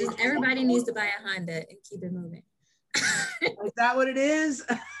 I mean, Everybody needs to buy a Honda and keep it moving. Is that what it is?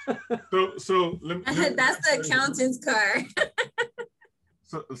 So That's the accountant's car.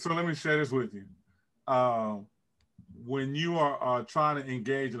 So let me share this with you. When you are trying to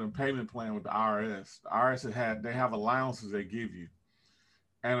engage in a payment plan with the IRS, they have allowances they give you,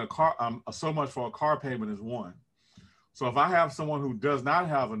 and so much for a car payment is one. So if I have someone who does not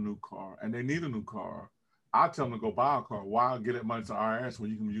have a new car and they need a new car, I tell them to go buy a car. Why get that money to the IRS when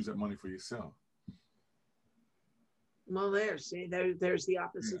you can use that money for yourself? Well, there's the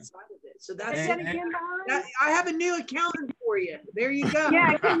opposite side of it. So that's Say that again, Byron? I have a new accountant for you. There you go.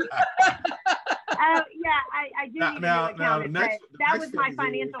 Yeah. I do need a new accountant. That was my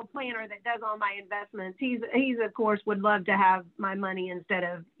financial planner that does all my investments. He's of course would love to have my money instead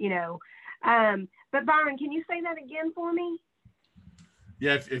of, but Byron, can you say that again for me?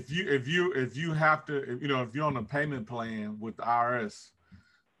 Yeah, if you have to, if you're on a payment plan with the IRS,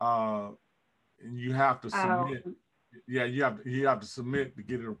 and you have to submit. Yeah, you have to submit to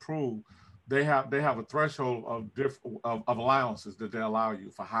get it approved. They have a threshold of allowances that they allow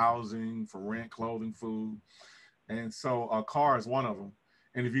you for housing, for rent, clothing, food, and so a car is one of them.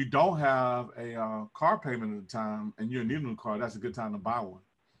 And if you don't have a car payment at the time and you need a new car, that's a good time to buy one.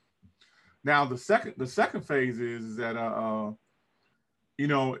 Now the second phase is that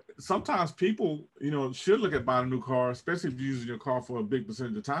sometimes people should look at buying a new car, especially if you're using your car for a big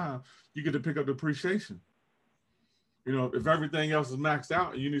percentage of time. You get to pick up depreciation. If everything else is maxed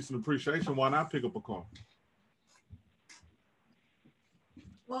out and you need some appreciation, why not pick up a car?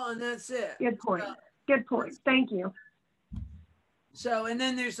 Well, and that's it. Good point. Good point. Thank you. So, and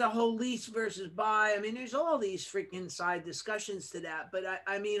then there's the whole lease versus buy. I mean, there's all these freaking side discussions to that. But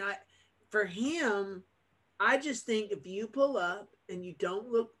for him, I just think if you pull up and you don't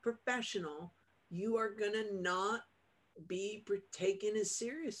look professional, you are gonna not be taken as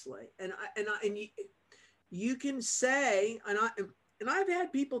seriously. And you can say, and I've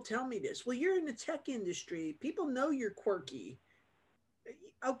had people tell me this, well, you're in the tech industry. People know you're quirky.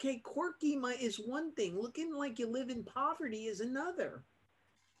 Okay, quirky is one thing. Looking like you live in poverty is another.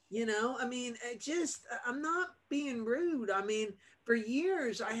 I mean, I'm not being rude. I mean, for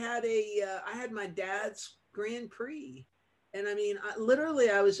years I had my dad's Grand Prix. And I mean,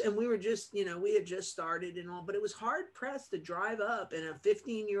 we were just, we had just started and all, but it was hard pressed to drive up in a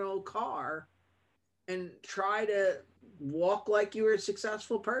 15-year-old car and try to walk like you were a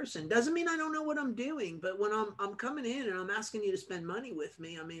successful person. Doesn't mean I don't know what I'm doing, but when I'm coming in and I'm asking you to spend money with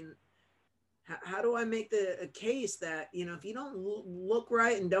me, I mean, how do I make a case that, if you don't look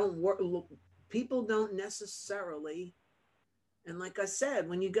right and don't work, people don't necessarily. And like I said,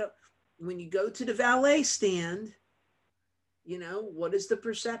 when you go to the valet stand, what is the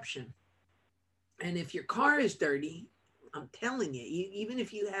perception? And if your car is dirty, I'm telling you, even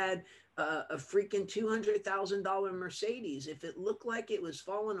if you had a freaking $200,000 Mercedes, if it looked like it was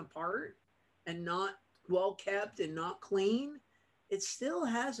falling apart and not well kept and not clean, it still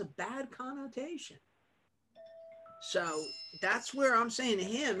has a bad connotation. So that's where I'm saying to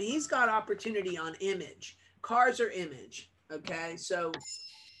him, he's got opportunity on image. Cars are image. Okay. So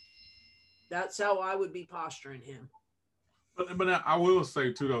that's how I would be posturing him. But I will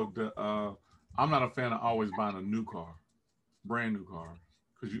say too, though, that I'm not a fan of always buying a new car, brand new car.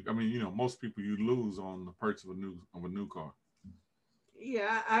 Because most people, you lose on the purchase of a new car.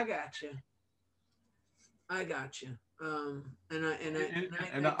 Yeah, I got you. And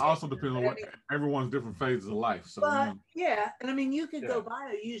that also depends on what everyone's different phases of life. So, but yeah, and I mean, you could go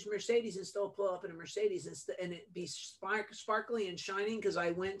buy a used Mercedes and still pull up in a Mercedes and it be sparkly and shining. Because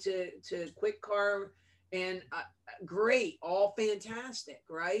I went to Quick Car and great, all fantastic,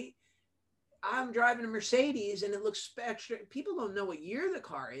 right? I'm driving a Mercedes and it looks extra. People don't know what year the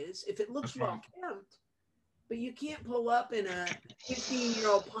car is. If it looks well kept, but you can't pull up in a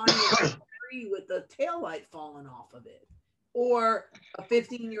 15-year-old Pontiac with the taillight falling off of it, or a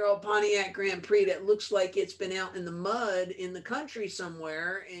 15-year-old Pontiac Grand Prix that looks like it's been out in the mud in the country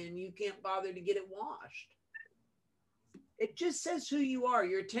somewhere and you can't bother to get it washed. It just says who you are,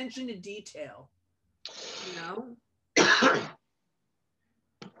 your attention to detail, you know?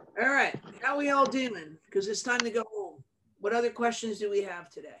 All right, how we all doing? Because it's time to go home. What other questions do we have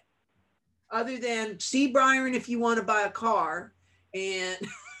today? Other than see Byron if you want to buy a car and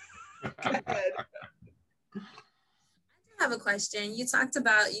go ahead. I have a question. You talked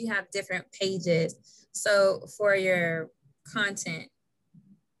about you have different pages. So for your content.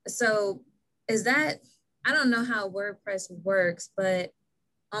 So is that, I don't know how WordPress works, but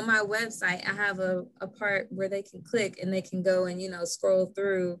on my website, I have a part where they can click and they can go and, you know, scroll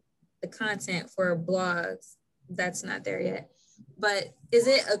through the content for blogs. That's not there yet. But is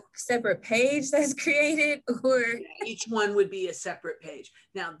it a separate page that's created, or? Each one would be a separate page.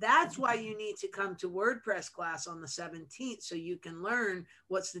 Now, that's why you need to come to WordPress class on the 17th, so you can learn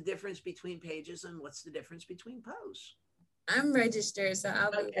what's the difference between pages and what's the difference between posts. I'm registered, so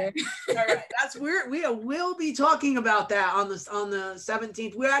I'll be there. All right, that's where we will be talking about that on the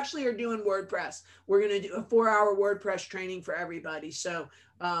 17th. We actually are doing WordPress. We're going to do a 4-hour WordPress training for everybody. So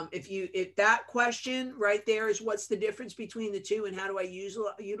if that question right there is what's the difference between the two and how do I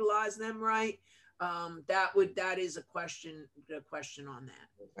utilize them, right? That is a question on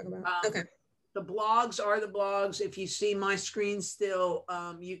that. Okay. The blogs are the blogs. If you see my screen still,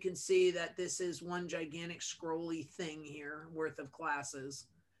 you can see that this is one gigantic scrolly thing here worth of classes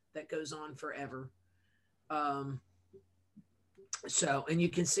that goes on forever. So, and you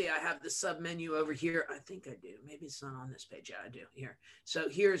can see I have the sub menu over here. I think I do. Maybe it's not on this page. Yeah, I do here. So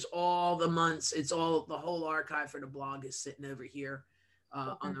here's all the months. It's all, the whole archive for the blog is sitting over here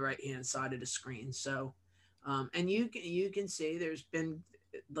on the right-hand side of the screen. So, and you can see there's been,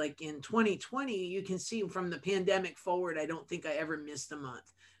 like in 2020, you can see from the pandemic forward, I don't think I ever missed a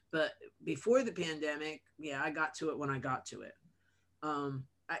month. But before the pandemic, yeah, I got to it when I got to it.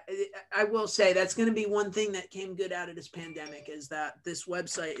 I will say that's going to be one thing that came good out of this pandemic, is that this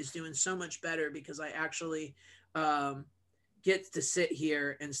website is doing so much better because I actually get to sit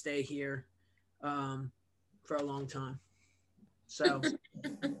here and stay here for a long time. So,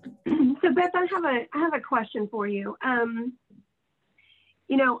 so Beth, I have a question for you.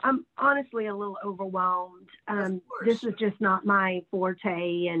 You know, I'm honestly a little overwhelmed. This is just not my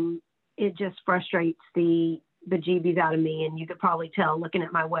forte, and it just frustrates the bejeebies out of me. And you could probably tell looking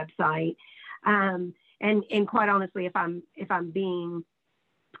at my website. And quite honestly, if I'm being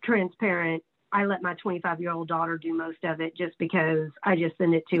transparent, I let my 25-year-old daughter do most of it just because I just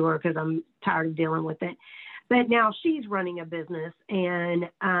send it to her because I'm tired of dealing with it. But now she's running a business, and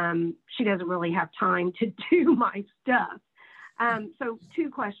she doesn't really have time to do my stuff. So 2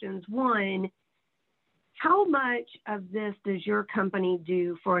 questions. One, how much of this does your company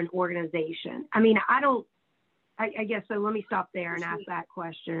do for an organization? I mean, I guess, so let me stop there and ask that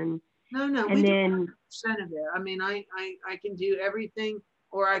question. No, and we then do 100% of it. I mean, I can do everything,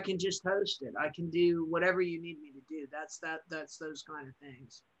 or I can just host it. I can do whatever you need me to do. That's those kind of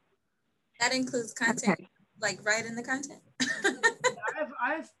things. That includes content, okay. Like writing the content.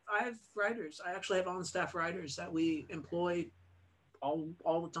 I have writers. I actually have on-staff writers that we employ all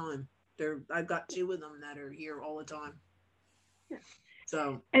the time. I've got 2 of them that are here all the time. Yeah.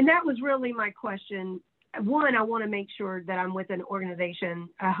 So, and that was really my question. One, I want to make sure that I'm with an organization,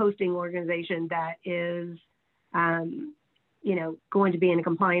 a hosting organization that is, you know, going to be in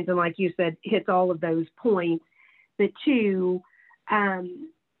compliance, and like you said, hits all of those points. But 2,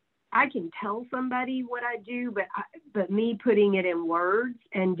 I can tell somebody what I do, but me putting it in words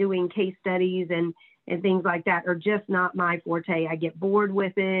and doing case studies and things like that are just not my forte. I get bored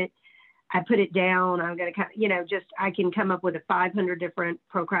with it. I put it down. I'm going to, you know, I can come up with 500 different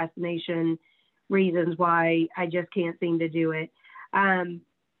procrastination reasons why I just can't seem to do it.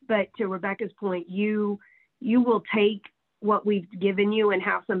 But to Rebecca's point, you will take what we've given you and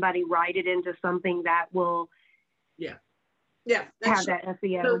have somebody write it into something that will have that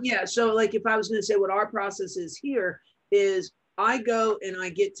SEO. So like if I was going to say what our process is here is I go and I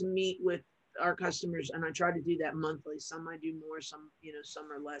get to meet with our customers, and I try to do that monthly. Some I do more, some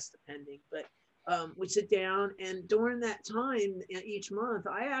are less, depending. But we sit down, and during that time each month,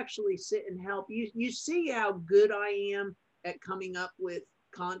 I actually sit and help you. You see how good I am at coming up with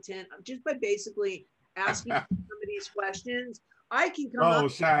content just by basically asking some of these questions. I can come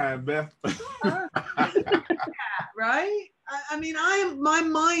up. Shine, Beth. Right? I mean, my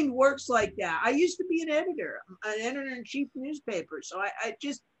mind works like that. I used to be an editor-in-chief newspaper. So I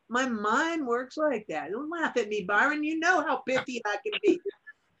just, my mind works like that. Don't laugh at me, Byron. You know how pithy I can be.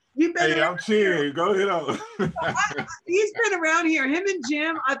 You've been Hey, I'm cheering. Go ahead on. He's been around here. Him and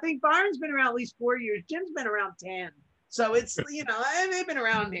Jim, I think Byron's been around at least 4 years. Jim's been around 10. So it's, you know, they've been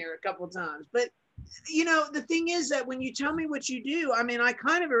around here a couple of times. But, you know, the thing is that when you tell me what you do, I mean, I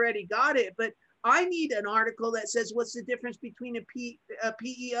kind of already got it, but I need an article that says what's the difference between a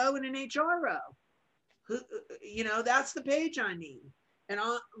PEO and an HRO. You know, that's the page I need. And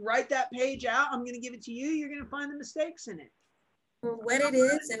I'll write that page out. I'm going to give it to you. You're going to find the mistakes in it. What it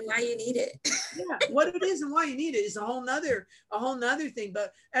is and why you need it. Yeah, what it is and why you need it is a whole nother thing.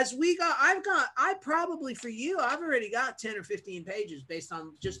 But as we got, I probably for you, I've already got 10 or 15 pages based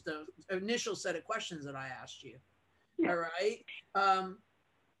on just the initial set of questions that I asked you. Yeah. All right.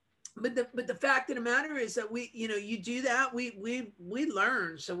 But the fact of the matter is that we, you know, you do that, we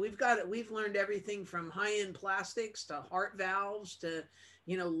learn. So we've learned everything from high-end plastics to heart valves to,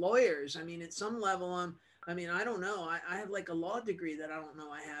 you know, lawyers. I mean, at some level, I mean, I don't know. I have like a law degree that I don't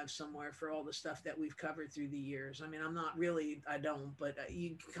know I have somewhere for all the stuff that we've covered through the years. I mean, I don't, but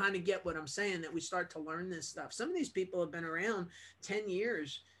you kind of get what I'm saying, that we start to learn this stuff. Some of these people have been around 10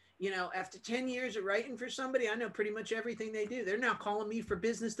 years. You know, after 10 years of writing for somebody, I know pretty much everything they do. They're now calling me for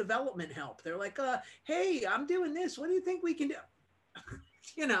business development help. They're like, hey, I'm doing this. What do you think we can do?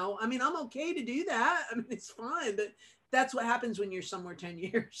 You know, I mean, I'm okay to do that. I mean, it's fine, but that's what happens when you're somewhere 10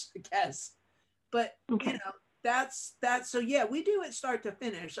 years, I guess. But, okay. You know, that's, so yeah, we do it start to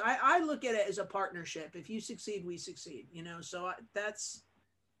finish. I look at it as a partnership. If you succeed, we succeed, you know, so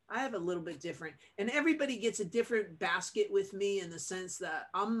I have a little bit different, and everybody gets a different basket with me in the sense that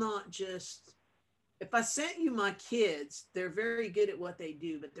I'm not just, if I sent you my kids, they're very good at what they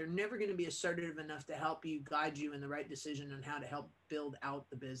do, but they're never going to be assertive enough to help you, guide you in the right decision on how to help build out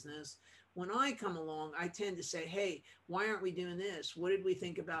the business. When I come along, I tend to say, hey, why aren't we doing this? What did we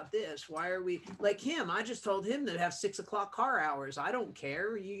think about this? Why are we like him? I just told him to have 6 o'clock car hours. I don't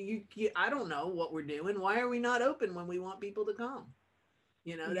care. I don't know what we're doing. Why are we not open when we want people to come?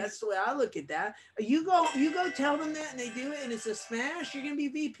 You know, that's the way I look at that. You go tell them that and they do it and it's a smash, you're going to be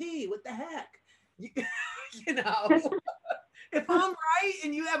VP. What the heck? You know, if I'm right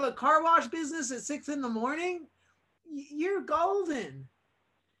and you have a car wash business at 6 a.m, you're golden.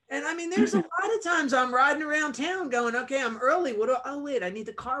 And I mean, there's a lot of times I'm riding around town going, okay, I'm early. Oh, wait, I need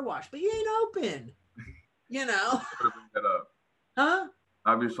the car wash, but you ain't open, you know? Huh?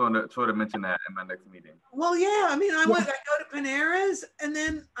 I'll be sure to mention that in my next meeting. Well, yeah, I mean, I go to Panera's and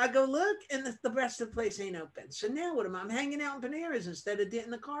then I go look and the rest of the place ain't open. So now what am I? I'm hanging out in Panera's instead of getting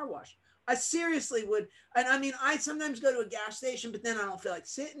the car wash. I seriously would. And I mean, I sometimes go to a gas station, but then I don't feel like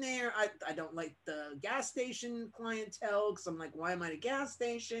sitting there. I don't like the gas station clientele because I'm like, why am I at a gas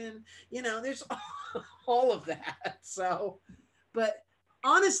station? You know, there's all of that. So, but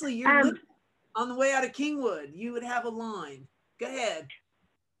honestly, you're on the way out of Kingwood, you would have a line. Go ahead.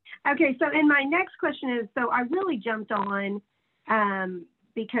 Okay, so and my next question is, so I really jumped on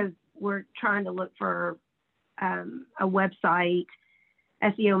because we're trying to look for a website,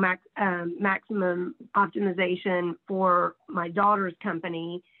 SEO maximum optimization for my daughter's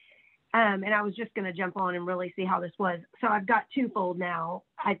company. And I was just going to jump on and really see how this was. So I've got twofold now.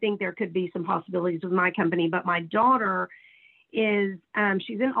 I think there could be some possibilities with my company, but my daughter is,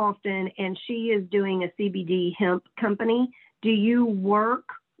 she's in Austin and she is doing a CBD hemp company. Do you work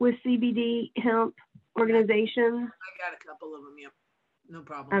with CBD hemp organizations? I got a couple of them, yep. No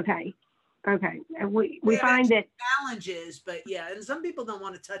problem. Okay. We find that challenges, but yeah, and some people don't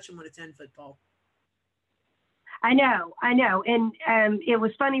want to touch them with a 10-foot pole. I know. And it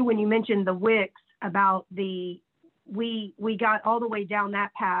was funny when you mentioned the Wix about we got all the way down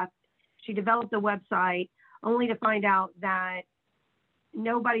that path. She developed a website only to find out that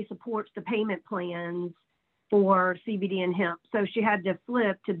nobody supports the payment plans for CBD and hemp. So she had to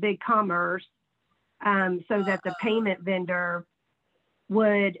flip to BigCommerce so that the payment vendor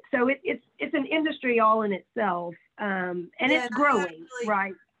would, so it's an industry all in itself, and it's growing,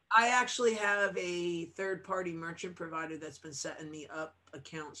 right? I actually have a third-party merchant provider that's been setting me up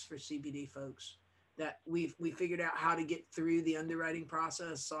accounts for CBD folks that we figured out how to get through the underwriting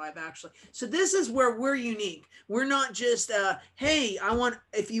process. So so this is where we're unique. We're not just hey,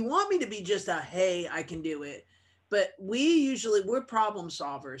 if you want me to be just hey, I can do it. But we're problem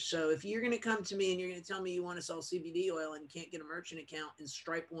solvers. So if you're going to come to me and you're going to tell me you want to sell CBD oil and can't get a merchant account and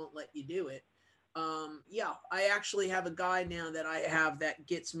Stripe won't let you do it. Yeah, I actually have a guy now that I have that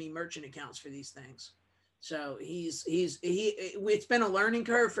gets me merchant accounts for these things. So it's been a learning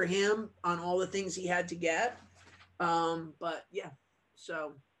curve for him on all the things he had to get. But yeah,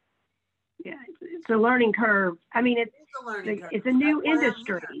 so Yeah, it's a learning curve. I mean, it's a learning curve. It's a new That's why I'm here.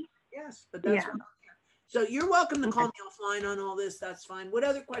 industry. Yes, but that's Yeah. what I'm here. So you're welcome to call Okay. me offline on all this. That's fine. What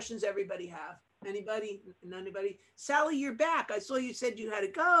other questions everybody have? Anybody? Anybody? Sally, you're back. I saw you said you had to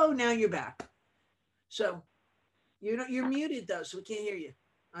go. Now you're back. So you're muted though, so we can't hear you.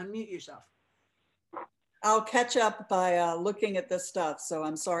 Unmute yourself. I'll catch up by looking at this stuff. So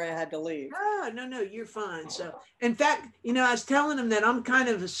I'm sorry I had to leave. No, you're fine. So, in fact, I was telling him that I'm kind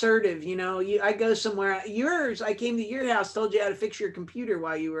of assertive. I go somewhere. I came to your house, told you how to fix your computer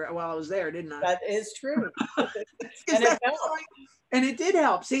while I was there, didn't I? That is true. And it did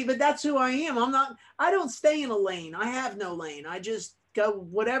help. See, but that's who I am. I don't stay in a lane. I have no lane. I just go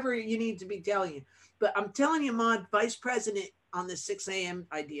whatever you need to be telling you. But I'm telling you, Maud, vice president on the 6 a.m.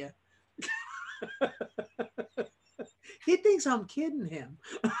 idea. He thinks I'm kidding him.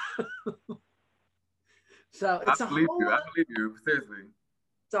 So it's I believe you. Seriously.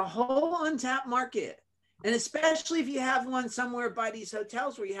 It's a whole untapped market. And especially if you have one somewhere by these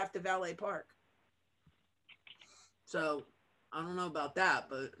hotels where you have to valet park. So I don't know about that,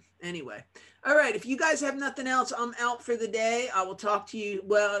 but anyway. All right. If you guys have nothing else, I'm out for the day. I will talk to you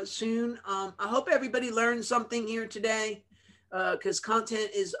soon. I hope everybody learned something here today, because content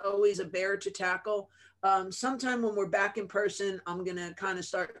is always a bear to tackle. Sometime when we're back in person, I'm going to kind of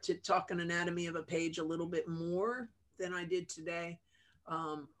start to talk an anatomy of a page a little bit more than I did today.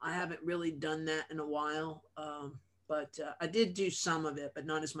 I haven't really done that in a while, but I did do some of it, but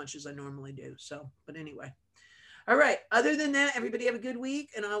not as much as I normally do. So, but anyway. All right. Other than that, everybody have a good week,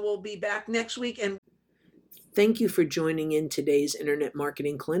 and I will be back next week. And thank you for joining in today's Internet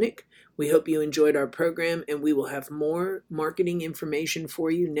Marketing Clinic. We hope you enjoyed our program, and we will have more marketing information for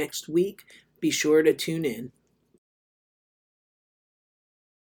you next week. Be sure to tune in.